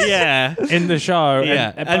appearance Yeah. in the show.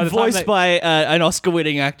 Yeah. by the And time voiced by an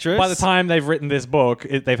Oscar-winning actress. By the time they've written this book,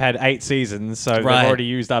 they've had 8 seasons, so they've Right. already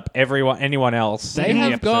used up anyone else. They in the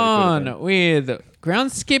have episode could have gone with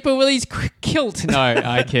groundskeeper Willie's kilt. No,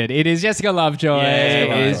 I kid. It is Jessica Lovejoy. Yeah,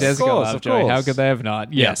 It is of Jessica course, of Lovejoy. How course. could they have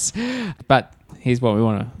not? Yes. But here's what we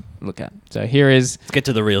want to look at. So here is Let's get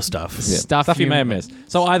to the real stuff. stuff, Stuff you may have missed.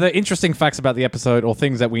 So either interesting facts about the episode or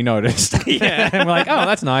things that we noticed. Yeah. And we're like, oh,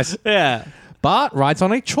 that's nice. Yeah. Bart writes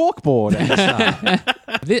on a chalkboard at the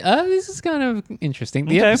start. This is kind of interesting.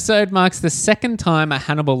 The Okay. episode marks the second time a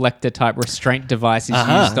Hannibal Lecter type restraint device is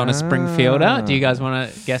used on a Springfielder. Do you guys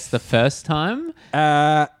want to guess the first time?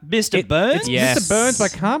 Mr. Burns? It's Yes. Mr. Burns,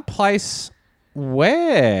 but I can't place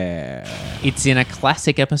where. It's in a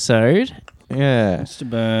classic episode. Yeah. Mr.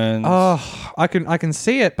 Burns. Oh, I can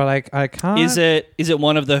see it, but I can't. Is it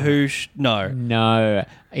one of the Who? No. No,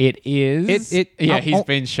 it is. He's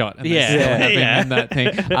been shot. And they Yeah. still have him Yeah. in that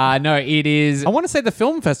thing. No, it is. I want to say the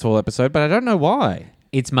film festival episode, but I don't know why.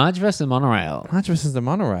 It's Marge vs. Monorail. Marge versus the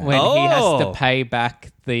monorail. When he has to Oh. pay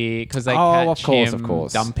back because they Oh, catch of course, him of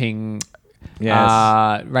course. dumping.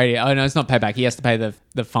 Yes. Radio. Oh no, it's not payback. He has to pay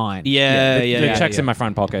the fine. Yeah, the yeah. checks in my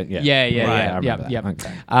front pocket. Yeah. Yeah, Right, yeah, I remember yeah.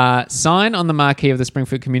 that. Okay. Sign on the marquee of the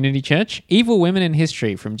Springfield Community Church: "Evil Women in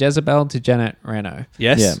History, from Jezebel to Janet Reno."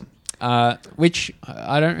 Yes. Yeah. Which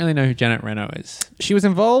I don't really know who Janet Reno is. She was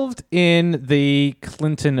involved in the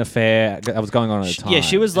Clinton affair that was going on at the time. Yeah,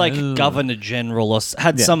 she was like Governor General or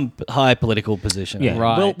had Yeah. some high political position. Yeah.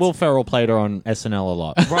 Right. Will Ferrell played her on SNL a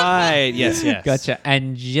lot. Right. Yes. Yes. Gotcha.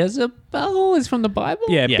 And Jezebel is from the Bible.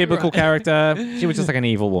 Yeah, Yeah. biblical character. She was just like an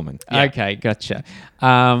evil woman. Yeah. Okay, gotcha.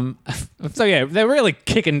 So yeah, they're really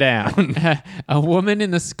kicking down. A woman in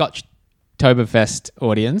the Scotch-Toberfest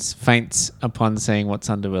audience faints upon seeing what's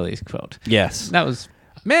under Willie's quilt. Yes. That was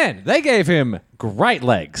Man, they gave him great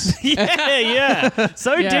legs. Yeah. Yeah.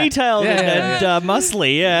 So Yeah. detailed Yeah, and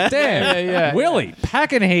muscly. Yeah. Damn. yeah. Willie,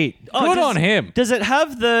 packing heat. Oh, Good does- on him. Does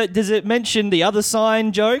it mention the other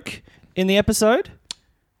sign joke in the episode?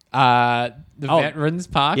 the Veterans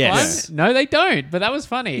Park Yes. one. No, they don't. But that was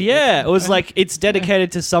funny. Yeah, it was like it's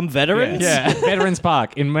dedicated to some veterans. Yeah. Veterans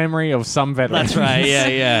Park, in memory of some veterans. That's right. Yeah,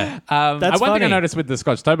 yeah. That's One thing I funny. noticed with the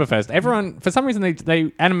Scotch-Toberfest, everyone, for some reason,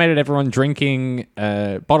 they animated everyone drinking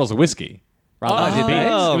bottles of whiskey. Rather than did they?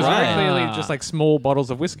 beers. Oh, It was very right. clearly just like small bottles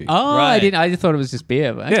of whiskey. Oh, Right. I didn't. I just thought it was just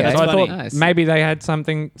beer. Okay. Yeah, so I funny. thought Nice. maybe they had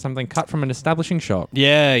something cut from an establishing shot.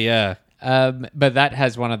 Yeah. But that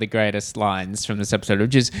has one of the greatest lines from this episode,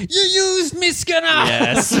 which is "You used me, Skinner."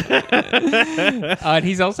 Yes. And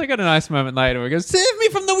he's also got a nice moment later where he goes, "Save me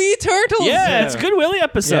from the wee turtles." Yeah, it's a good Willy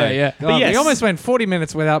episode. Yeah. But yes, We almost went 40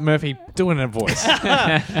 minutes without Murphy doing a voice.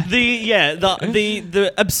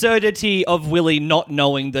 the absurdity of Willy not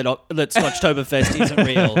knowing that Scotchtoberfest isn't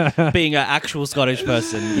real, being an actual Scottish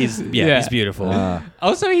person is beautiful.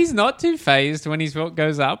 Also, he's not too phased when his vote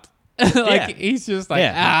goes up. Yeah. He's just like,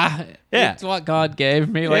 Yeah. it's what God gave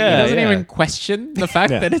me. Like, Yeah, he doesn't yeah. even question the fact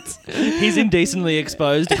that it's. He's indecently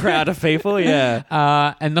exposed to a crowd of people.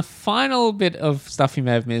 Yeah. And the final bit of stuff you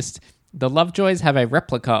may have missed: the Lovejoys have a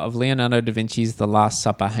replica of Leonardo da Vinci's The Last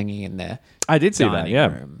Supper hanging in their I did see that, dining yeah.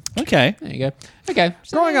 room. Okay. There you go. Okay.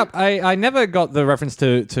 So Growing up, I never got the reference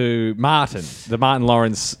to Martin, the Martin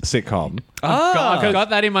Lawrence sitcom. I've got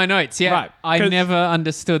that in my notes. Yeah, Right, I 'cause- never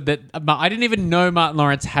understood that. I didn't even know Martin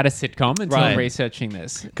Lawrence had a sitcom until Right. researching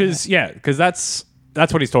this. Because that's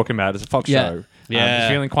what he's talking about. It's a Fox Yeah. show. Yeah. He's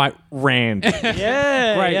feeling quite rand.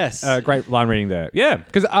 Yeah. Great, Yes. great line reading there. Yeah,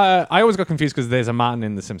 because I always got confused because there's a Martin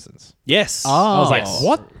in The Simpsons. Yes. I was like,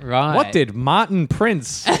 what? Right. What did Martin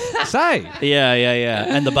Prince say? Yeah.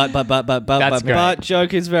 And the That's great. but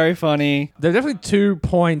joke is very funny. There are definitely 2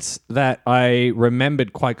 points that I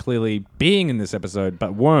remembered quite clearly being in this episode,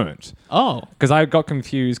 but weren't. Oh, Because I got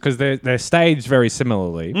confused because they're staged very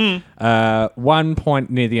similarly. One point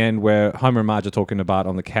near the end where Homer and Marge are talking to Bart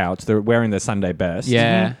on the couch. They're wearing their Sunday best.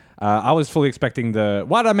 yeah. I was fully expecting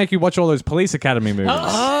why did I make you watch all those Police Academy movies?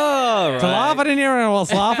 Oh, To laugh, I didn't hear anyone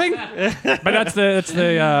else laughing. But that's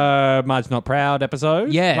the Marge Not Proud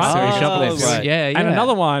episode. Yeah, right? so he Oh, shoplifts. right. Yeah, yeah. And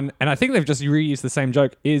another one, and I think they've just reused the same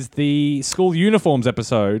joke, is the school uniforms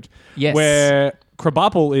episode. Yes. Where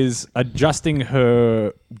Krabappel is adjusting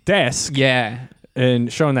her desk Yeah.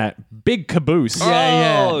 and showing that big caboose.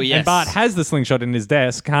 Yeah. Oh, yes. And Bart has the slingshot in his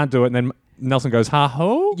desk, can't do it, and then Nelson goes, ha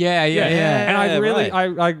ho? Yeah. And I really,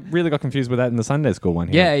 right. I really got confused with that in the Sunday school one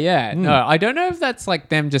here. Yeah. No, I don't know if that's like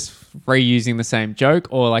them just reusing the same joke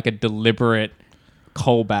or like a deliberate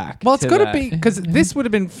callback. Well, it's to got to that. be because this would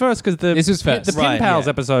have been first because This was first. The Pin Right, Pals yeah.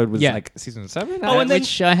 episode was Yeah. like season 7. Oh, and then-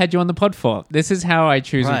 which I had you on the pod for. This is how I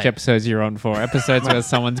choose Right. which episodes you're on for. Episodes where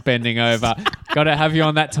someone's bending over. Got to have you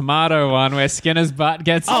on that tomato one where Skinner's butt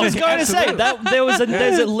gets. I was going to say that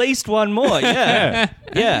there's at least one more.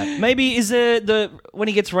 Yeah. Maybe is the when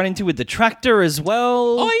he gets run into with the tractor as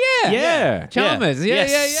well? Oh yeah. Yeah. Chalmers. Yeah.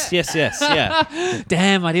 Yes. Yeah.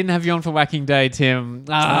 Damn, I didn't have you on for Whacking Day, Tim.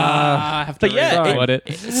 I have to But yeah, re-record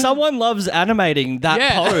it. someone loves animating that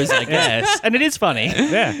Yeah. pose, I guess, and it is funny.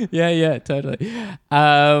 Yeah. Yeah, totally.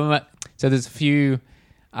 So there's a few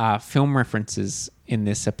film references in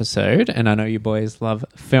this episode, and I know you boys love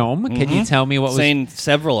film. Can you tell me what Seen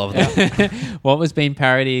several of them. what was being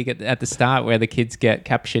parodied at the start, where the kids get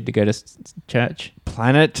captured to go to church?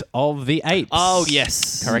 Planet of the Apes. Oh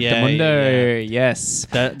yes, Correctamundo. Yeah. Yes.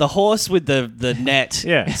 The horse with the net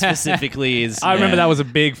Yeah. specifically is. I remember that was a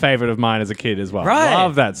big favorite of mine as a kid as well. Right.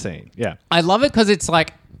 Love that scene. Yeah. I love it because it's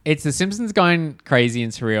like it's The Simpsons going crazy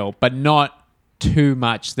and surreal, but not too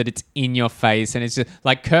much that it's in your face, and it's just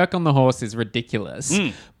like Kirk on the horse is ridiculous,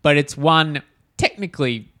 but it's one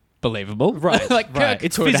technically believable, Right, like right. Kirk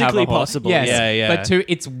It's could have physically a horse. possible. Yes, Yeah. But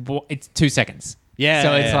it's 2 seconds. Yeah,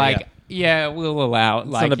 so it's yeah, like we'll allow It's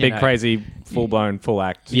like not a you big, know, crazy, full-blown,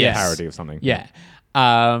 full-act Yes. parody of something. Yeah.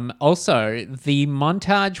 Also, the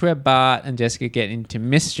montage where Bart and Jessica get into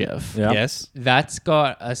mischief. Yeah. Yes. That's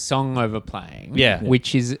got a song overplaying. Yeah.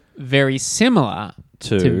 Which is very similar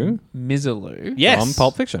To? to Mizzaloo. Yes. From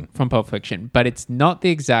Pulp Fiction. From Pulp Fiction, but it's not the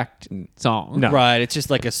exact song. No. Right. It's just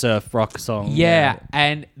like a surf rock song. Yeah,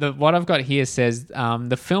 and what I've got here says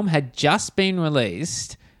the film had just been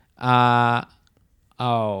released. On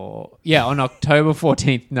October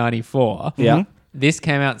 14th, 94. Yeah. This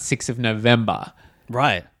came out 6th of November.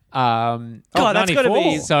 Right. Um, God, that's got to 94.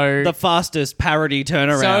 be So- the fastest parody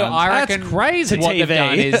turnaround. So I That's reckon crazy. what they've TV.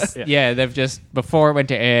 done is, they've just, before it went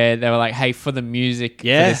to air, they were like, hey, for the music, for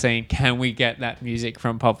Yeah. the scene, can we get that music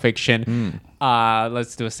from Pulp Fiction?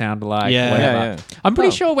 Let's do a sound alike, Yeah. whatever. Yeah, yeah. I'm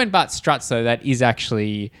pretty sure when Bart struts, though, that is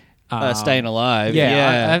actually... Staying Alive.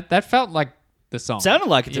 Yeah, that felt like the song. Sounded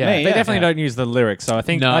like it to Yeah. me. They yeah. definitely don't use the lyrics, so I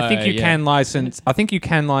think No, you yeah. can license. I think you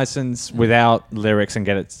can license without lyrics and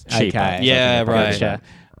get it cheaper. Okay. So Yeah, I think they're right.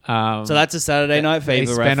 probably- So that's a Saturday Night they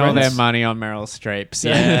Fever spent reference. all their money on Meryl Streep. So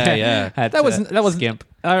Yeah, yeah. had That was to skimp.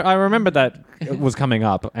 I remember that was coming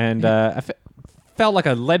up, and felt like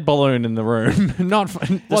a lead balloon in the room.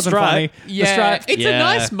 Wasn't stripe. funny. The Yeah, stripe. it's Yeah. a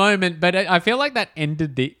nice moment, but I feel like that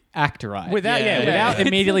ended act right. Without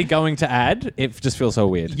immediately going to ad, it just feels so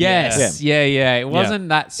weird. Yes. Yeah. It wasn't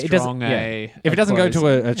that It doesn't- strong If it doesn't go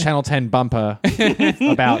to a Channel 10 bumper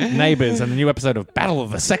about neighbours and the new episode of Battle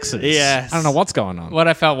of the Sexes, Yes. I don't know what's going on. What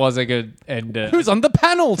I felt was a good end. Who's on the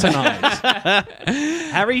panel tonight?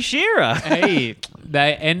 Harry Shearer. Hey, the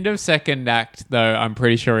end of second act, though, I'm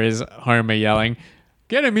pretty sure is Homer yelling,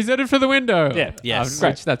 "Get him! He's headed for the window." Yeah. Yes.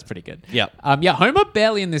 Which that's pretty good. Yep. Homer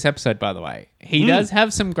barely in this episode, by the way. He does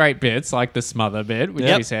have some great bits, like the smother bit, which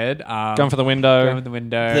Yep. we said. Going for the window. Going for the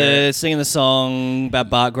window. The singing the song about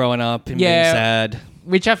Bart growing up and being sad.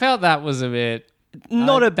 Which I felt that was a bit.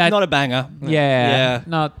 Not a that- banger. Yeah,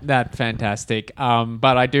 not that fantastic.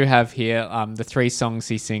 But I do have here the three songs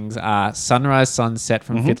he sings are Sunrise Sunset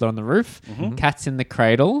from Fiddler on the Roof, Cats in the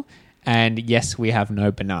Cradle, and Yes, We Have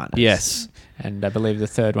No Bananas. Yes. And I believe the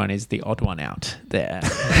third one is the odd one out there.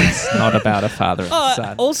 It's not about a father and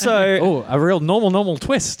son. Also, Oh, a real normal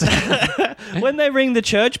twist. when they ring the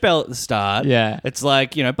church bell at the start, Yeah. it's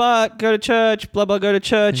like, Bart, go to church, blah, blah, go to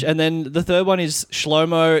church. And then the third one is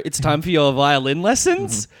Shlomo, it's time for your violin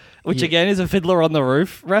lessons, which Yeah. again is a Fiddler on the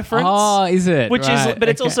Roof reference. Oh, is it? Which Right, is, but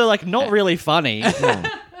it's okay. also like not really funny.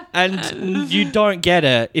 And you don't get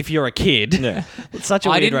it if you're a kid. Yeah. It's such a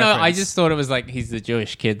I weird didn't know. I reference. just thought it was like he's the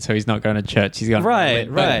Jewish kid, so he's not going to church. He's going Right,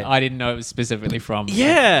 but right. I didn't know it was specifically from.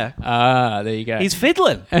 Yeah. There you go. He's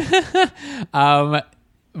fiddling.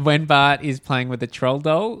 When Bart is playing with the troll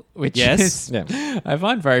doll, which Yes. is Yeah. I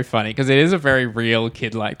find very funny because it is a very real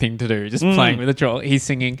kid-like thing to do, just playing with the troll. He's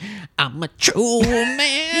singing "I'm a troll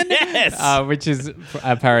man," Yes. which is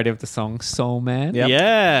a parody of the song "Soul Man." Yep.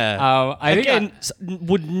 Yeah. I think Again,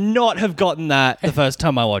 would not have gotten that the first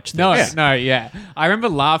time I watched this. No, yeah. I remember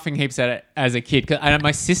laughing heaps at it as a kid. And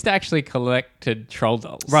my sister actually collected troll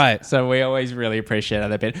dolls. Right. So we always really appreciated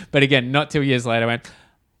that bit. But again, not 2 years later,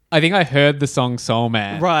 I think I heard the song Soul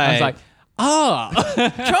Man. Right. I was like,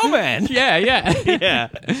 Troll Man. yeah. Yeah.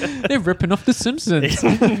 They're ripping off The Simpsons.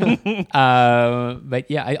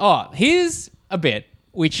 But yeah. Here's a bit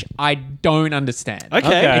which I don't understand.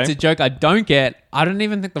 Okay. It's a joke I don't get. I don't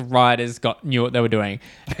even think the writers knew what they were doing.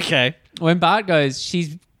 Okay. When Bart goes,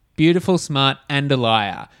 she's beautiful, smart, and a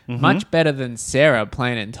liar. Much better than Sarah,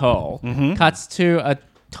 plain and tall. Cuts to a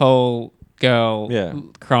tall girl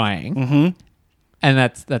crying. And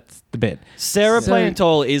that's the bit. Sarah playing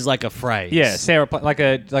tall is like a phrase. Yeah, Sarah,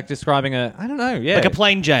 like describing I don't know, yeah. Like a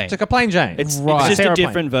plain Jane. It's like a plain Jane. It's Right. just Sarah a plain.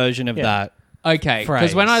 different version of that. Okay, because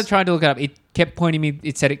Phrase. when I tried to look it up, it kept pointing me.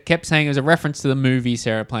 It kept saying it was a reference to the movie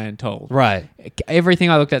Sarah Plain and Told. Right.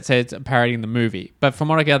 Everything I looked at said it's parodying the movie. But from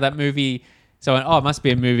what I got, that movie. So I went, it must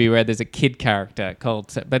be a movie where there's a kid character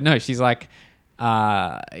called. But no, she's like.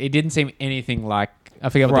 It didn't seem anything like. I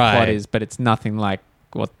forget what the plot Right. is, but it's nothing like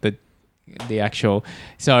what the actual.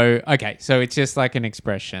 So okay, so it's just like an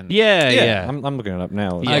expression. Yeah. I'm looking it up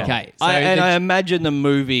now. Yeah. Okay, so I imagine the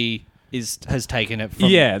movie has taken it from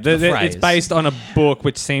the phrase. it's based on a book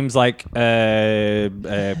which seems like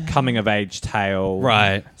a coming of age tale,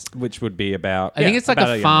 Right. Which would be about. I think it's like about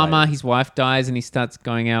a young farmer. lady. His wife dies, and he starts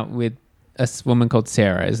going out with a woman called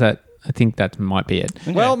Sarah. Is that? I think that might be it.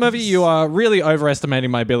 Well, Murphy, you are really overestimating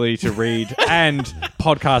my ability to read and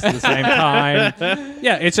podcast at the same time.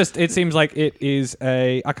 Yeah, it seems like it is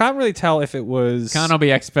I can't really tell if it was Can't all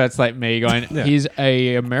be experts like me going, he's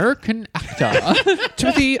a American actor.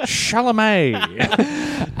 Timothy Chalamet.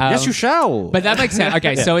 Yes, you shall. But that makes sense.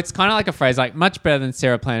 Okay, so it's kind of like a phrase like, much better than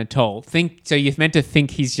Sarah Plain and Tall. So you're meant to think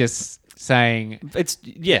he's just saying It's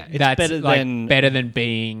that's better like than better than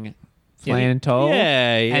being plain and tall.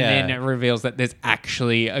 Yeah, yeah. And then it reveals that there's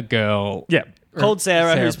actually a girl. yeah. called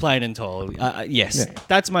Sarah, Sarah. who's plain and tall. Yes,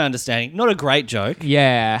 that's my understanding. Not a great joke,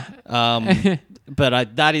 Yeah.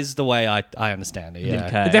 but that is the way I understand it. Yeah.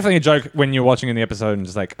 Okay. Definitely a joke when you're watching in the episode and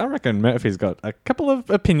just like, I reckon Murphy's got a couple of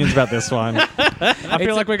opinions about this one. I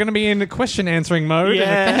feel like we're going to be in question answering mode.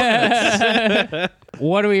 Yeah.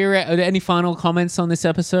 What do we? Any final comments on this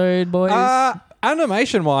episode, boys?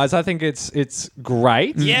 Animation wise, I think it's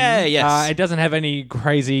great. Yeah, yes. It doesn't have any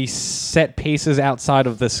crazy set pieces outside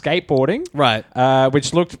of the skateboarding, Right.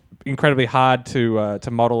 which looked incredibly hard to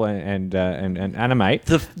model and animate.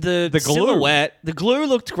 The glue. silhouette, the glue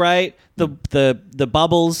looked great. The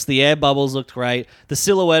bubbles, the air bubbles looked great. The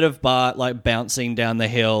silhouette of Bart like bouncing down the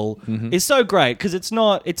hill is so great because it's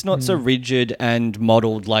not so rigid and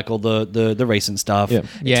modeled like all the recent stuff. Yeah. It's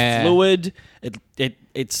Yeah. fluid.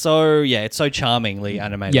 It's so charmingly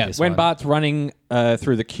animated. Yeah, this When one. Bart's running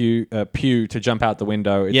through the pew to jump out the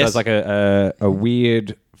window, it Yes. does like a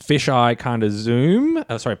weird fisheye kind of zoom,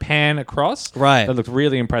 pan across. Right. That looked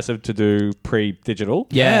really impressive to do pre-digital.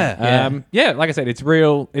 Yeah. Like I said, it's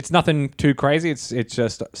real. It's nothing too crazy. It's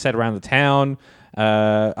just set around the town.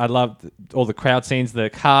 I loved all the crowd scenes, the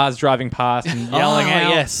cars driving past and yelling out.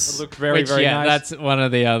 Yes. It looked very, Which, very yeah, nice. that's one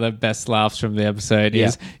of the other best laughs from the episode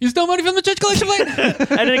is, you stole money from the church collection plate!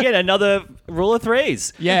 And then again, another rule of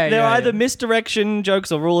threes. Yeah, They're yeah, either yeah. misdirection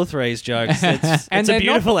jokes or rule of threes jokes. It's a they're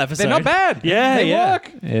beautiful not, episode. They're not bad. Yeah, they yeah.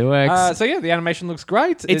 work. It works. The animation looks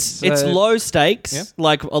great. It's low stakes, Yeah.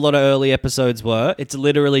 like a lot of early episodes were. It's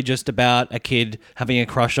literally just about a kid having a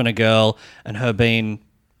crush on a girl and her being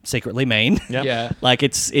secretly mean. Yep. Yeah. Like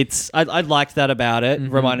I liked that about it.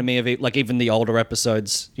 Reminded me of it, like even the older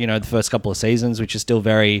episodes, the first couple of seasons, which is still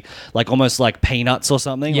very like almost like Peanuts or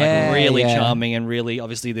something. Yeah, like really yeah. charming and really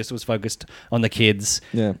obviously this was focused on the kids.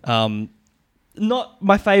 Yeah. Not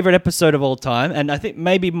my favorite episode of all time, and I think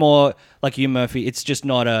maybe more like you, Murphy. It's just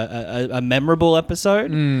not a memorable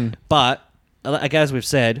episode, but like as we've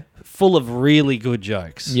said, full of really good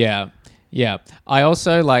jokes. Yeah. Yeah. I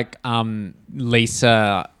also like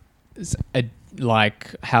Lisa,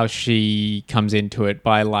 like how she comes into it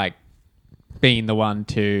by like being the one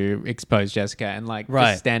to expose Jessica and like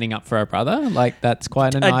Right. just standing up for her brother. Like that's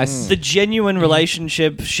quite a nice. The genuine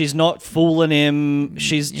relationship. She's not fooling him.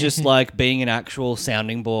 She's just like being an actual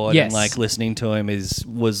sounding board Yes. and like listening to him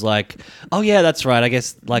was like, oh yeah, that's right. I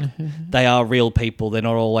guess like they are real people. They're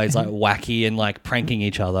not always like wacky and like pranking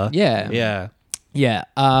each other. Yeah. Yeah. Yeah.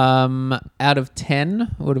 Out of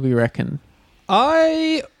 10, what do we reckon?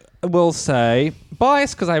 I will say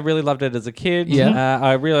biased because I really loved it as a kid. Yeah.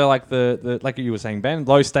 I really like the like you were saying, Ben,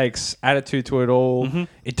 low stakes attitude to it all.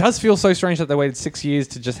 It does feel so strange that they waited 6 years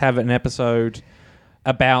to just have an episode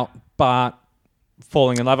about Bart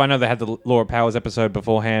falling in love. I know they had the Laura Powers episode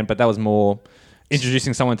beforehand, but that was more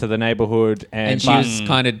introducing someone to the neighborhood And she Bart- was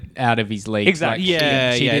kind of out of his league. Exactly. Like,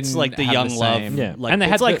 she Yeah, it's didn't like the have young love. same- Yeah. Like, And they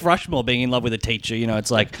it's had like the- Rushmore being in love with a teacher.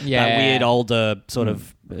 It's like Yeah. that weird older sort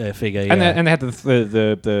of figure. And, Yeah. they had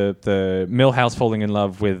the Millhouse falling in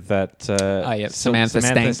love with that Samantha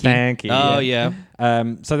Stanky. Oh yeah.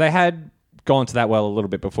 So they had gone to that well a little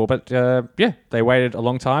bit before, but they waited a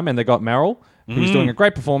long time and they got Meryl, who's doing a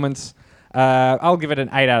great performance. I'll give it an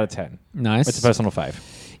 8 out of 10. Nice. It's a personal fave.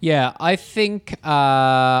 Yeah, I think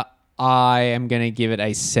I am going to give it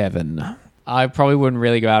a 7. I probably wouldn't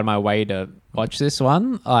really go out of my way to watch this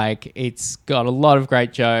one. Like, it's got a lot of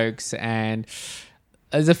great jokes, and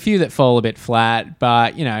there's a few that fall a bit flat,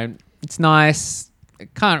 but, it's nice.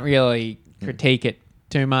 Can't really critique it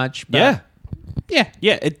too much. But Yeah.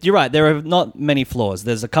 Yeah, you're right. There are not many flaws.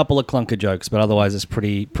 There's a couple of clunker jokes, but otherwise it's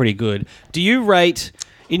pretty good. Do you rate...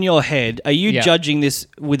 In your head, are you Yeah. judging this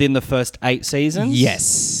within the first 8 seasons?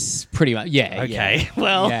 Yes, pretty much. Yeah. Okay. Yeah.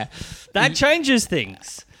 Well, Yeah. that changes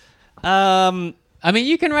things. I mean,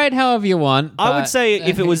 you can rate however you want. I would but- say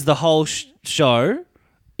if it was the whole show,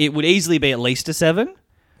 it would easily be at least a 7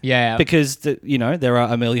 yeah, because there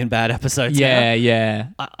are a million bad episodes. yeah, now. yeah.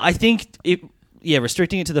 I think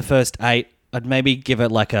restricting it to the first 8, I'd maybe give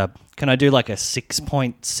it like a. Can I do like a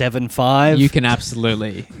 6.75? You can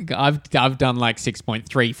absolutely. I've done like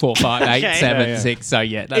 6.3, 4, 5, 8, Okay. 7, 6. So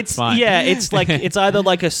yeah, that's It's fine. yeah. It's like it's either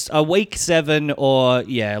like a weak 7 or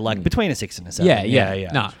like between a 6 and a 7. Yeah.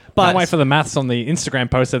 No. But Can't wait for the maths on the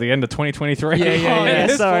Instagram post at the end of 2023. Yeah, yeah, Oh, yeah.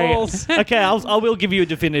 yeah, sorry. Falls. Okay, I will give you a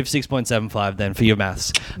definitive 6.75 then for your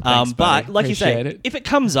maths. But buddy. like you Appreciate say, it. if it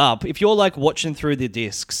comes up, if you're like watching through the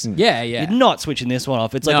discs, Yeah, yeah. you're not switching this one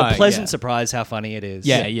off. It's like No, a pleasant yeah. surprise how funny it is.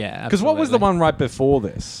 Yeah, yeah. Because what was the absolutely. one right before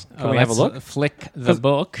this? Can we have a let's look? Flick the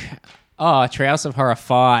book. Oh, Treehouse of Horror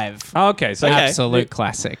 5. Oh, okay, so Absolute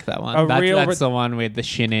classic, that one. A That's real the one with the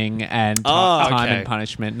shinning and Oh, Time okay. and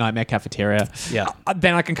Punishment, Nightmare Cafeteria. Yeah.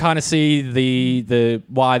 then I can kind of see the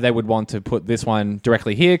why they would want to put this one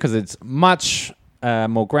directly here because it's much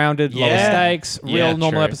more grounded, lower Yeah. stakes, real Yeah,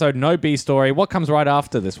 normal true. episode, no B story. What comes right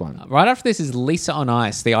after this one? Right after this is Lisa on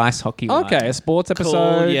Ice, the ice hockey one. Okay, a sports Cool,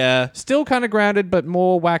 episode. yeah. Still kind of grounded, but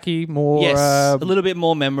more wacky, more. Yes, a little bit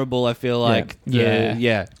more memorable. I feel like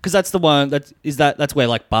Yeah. because that's the one that's where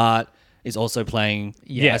like Bart is also playing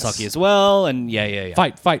Yes. ice hockey as well, and yeah.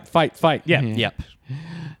 Fight. Yeah. Yep.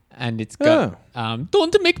 And it's got,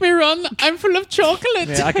 don't make me run, I'm full of chocolate.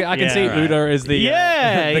 Yeah, I can see right. Uda as the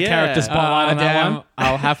Yeah, the yeah. character spotlight on that damn, one.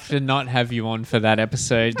 I'll have to not have you on for that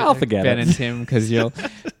episode. I'll forget Ben it. and Tim, because you'll...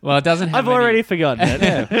 Well, it doesn't have I've already forgotten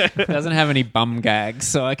it. it doesn't have any bum gags,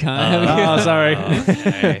 so I can't have you. Oh, sorry.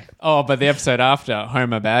 Okay. Oh, but the episode after,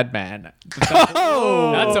 Homer Bad Man.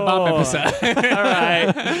 That's a bum episode. All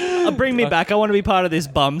right. Bring me back. I want to be part of this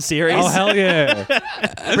bum series. Oh, hell yeah.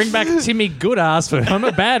 Bring back Timmy Goodass for I'm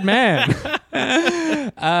a bad man.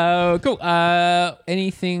 Cool.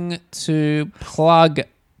 Anything to plug,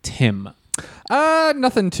 Tim?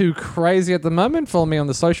 Nothing too crazy at the moment. Follow me on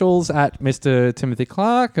the socials at Mr. Timothy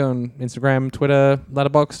Clark on Instagram, Twitter,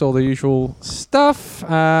 Letterboxd, all the usual stuff.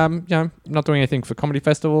 Not doing anything for Comedy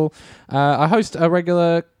Festival. I host a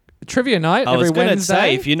regular trivia night I every was going to Wednesday.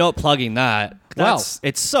 say, if you're not plugging that,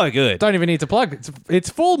 it's so good. Don't even need to plug. It's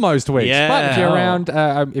full most weeks. Yeah. But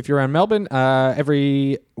if you're around Melbourne,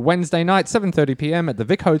 every Wednesday night, 7:30 p.m. at the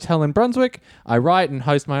Vic Hotel in Brunswick, I write and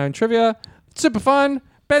host my own trivia. Super fun.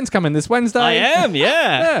 Ben's coming this Wednesday. I am,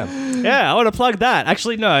 yeah. I want to plug that.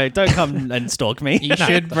 Actually, no, don't come and stalk me. You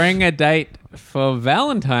should bring a date for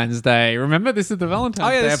Valentine's Day. Remember, this is the Valentine's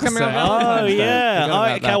Day this is coming episode. up Valentine's Oh, Day. yeah. Forgot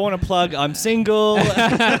about Okay, that. I want to plug I'm single. If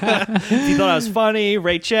you thought I was funny,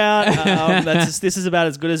 reach out. This is about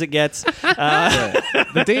as good as it gets.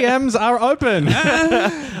 The DMs are open.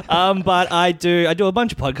 But I do a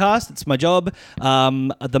bunch of podcasts. It's my job.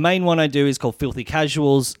 The main one I do is called Filthy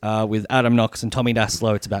Casuals with Adam Knox and Tommy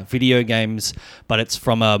Daslow. It's about video games, but it's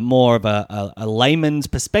from a more of a layman's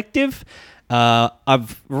perspective.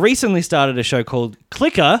 I've recently started a show called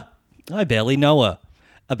Clicker. I barely know her.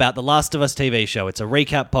 About the Last of Us TV show. It's a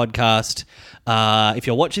recap podcast. If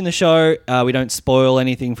you're watching the show, we don't spoil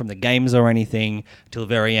anything from the games or anything till the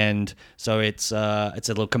very end. So it's a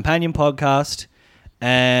little companion podcast.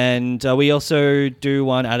 And we also do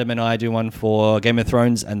one, Adam and I do one for Game of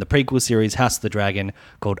Thrones and the prequel series House of the Dragon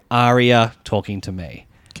called Arya Talking to Me.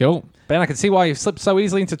 Cool. Ben, I can see why you slipped so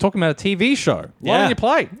easily into talking about a TV show. Why on your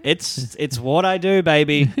plate? It's what I do,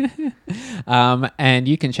 baby. And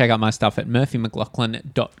you can check out my stuff at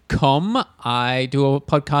murphymclaughlin.com. I do a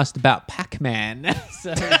podcast about Pac-Man.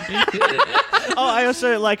 So I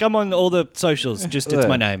also I'm on all the socials. Just it's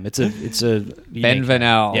my name. It's a Ben unique-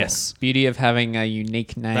 Vanel. Yes. Beauty of having a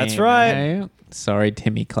unique name. That's right. eh? Sorry,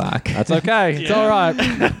 Timmy Clark. That's okay. It's all right.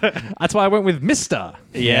 That's why I went with Mr.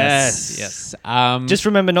 Yes. Yes. Just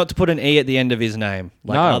remember not to put an E at the end of his name,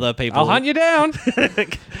 like No. other people. I'll hunt you down.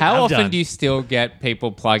 how I'm often done. do you still get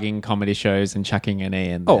people plugging comedy shows and chucking an E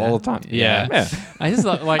in Oh, there? all the time. Yeah. Yeah. I just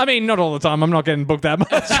like I mean, not all the time. I'm not getting booked that much.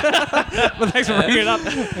 But thanks for bringing it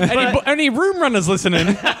up. Any room runners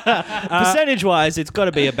listening? Percentage-wise, it's got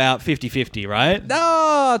to be about 50-50, right?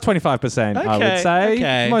 25%, I would Okay, say.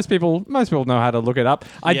 okay. Most people know how to look it up.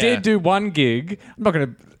 I Yeah. did do one gig. I'm not going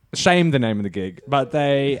to shame the name of the gig, but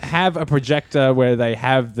they have a projector where they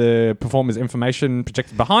have the performer's information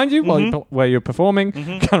projected behind you while you're performing.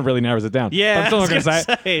 Kind of really narrows it down. Yeah, but I'm still not I was going to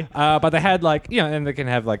gonna say it. say. But they had and they can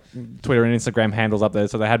have Twitter and Instagram handles up there.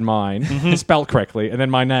 So they had mine spelled correctly, and then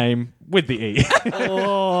my name with the E.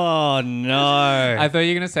 Oh no! I thought you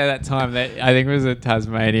were going to say that time that I think it was a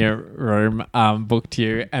Tasmania room booked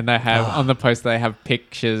you, and they have on the post they have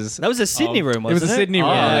pictures. That was a Sydney room, was wasn't it? a Sydney Oh,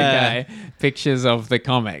 room. okay. Pictures of the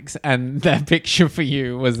comics, and that picture for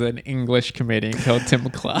you was an English comedian called Tim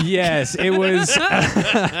Clark. Yes, it was.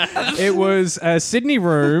 It was a Sydney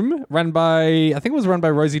room run by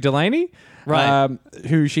Rosie Delaney, Right.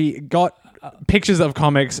 Who she got pictures of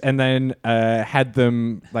comics and then had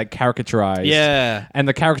them caricaturized. Yeah. and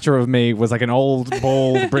the caricature of me was like an old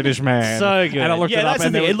bald British man. So good. And I looked yeah, it up, that's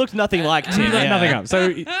and the there thing. was It looked nothing like Tim. Yeah. nothing up.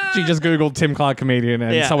 So she just Googled Tim Clark comedian,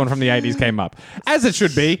 and Yeah. someone from the 80s came up, as it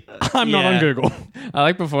should be. I'm not on Yeah. Google. I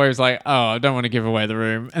like before he was like, "Oh, I don't want to give away the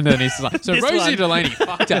room," and then he's like, "So This Rosie one. Delaney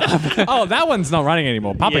fucked up." Oh, that one's not running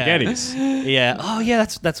anymore. Papa Yeah. Getty's. Yeah. Oh yeah,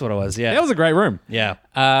 that's what it was. Yeah. That was a great room. yeah.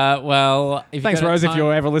 Well, if you Thanks, got Rose. If time-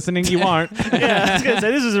 you're ever listening, you won't. Yeah. I was gonna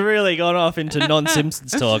say this has really gone off into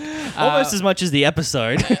non-Simpsons talk, almost as much as the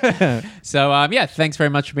episode. So, thanks very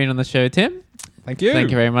much for being on the show, Tim. Thank you. Thank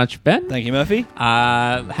you very much, Ben. Thank you, Murphy.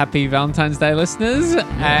 Happy Valentine's Day, listeners.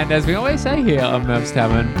 And as we always say here on Merv's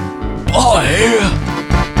Tavern,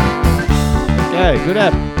 Okay. Good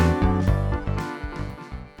app.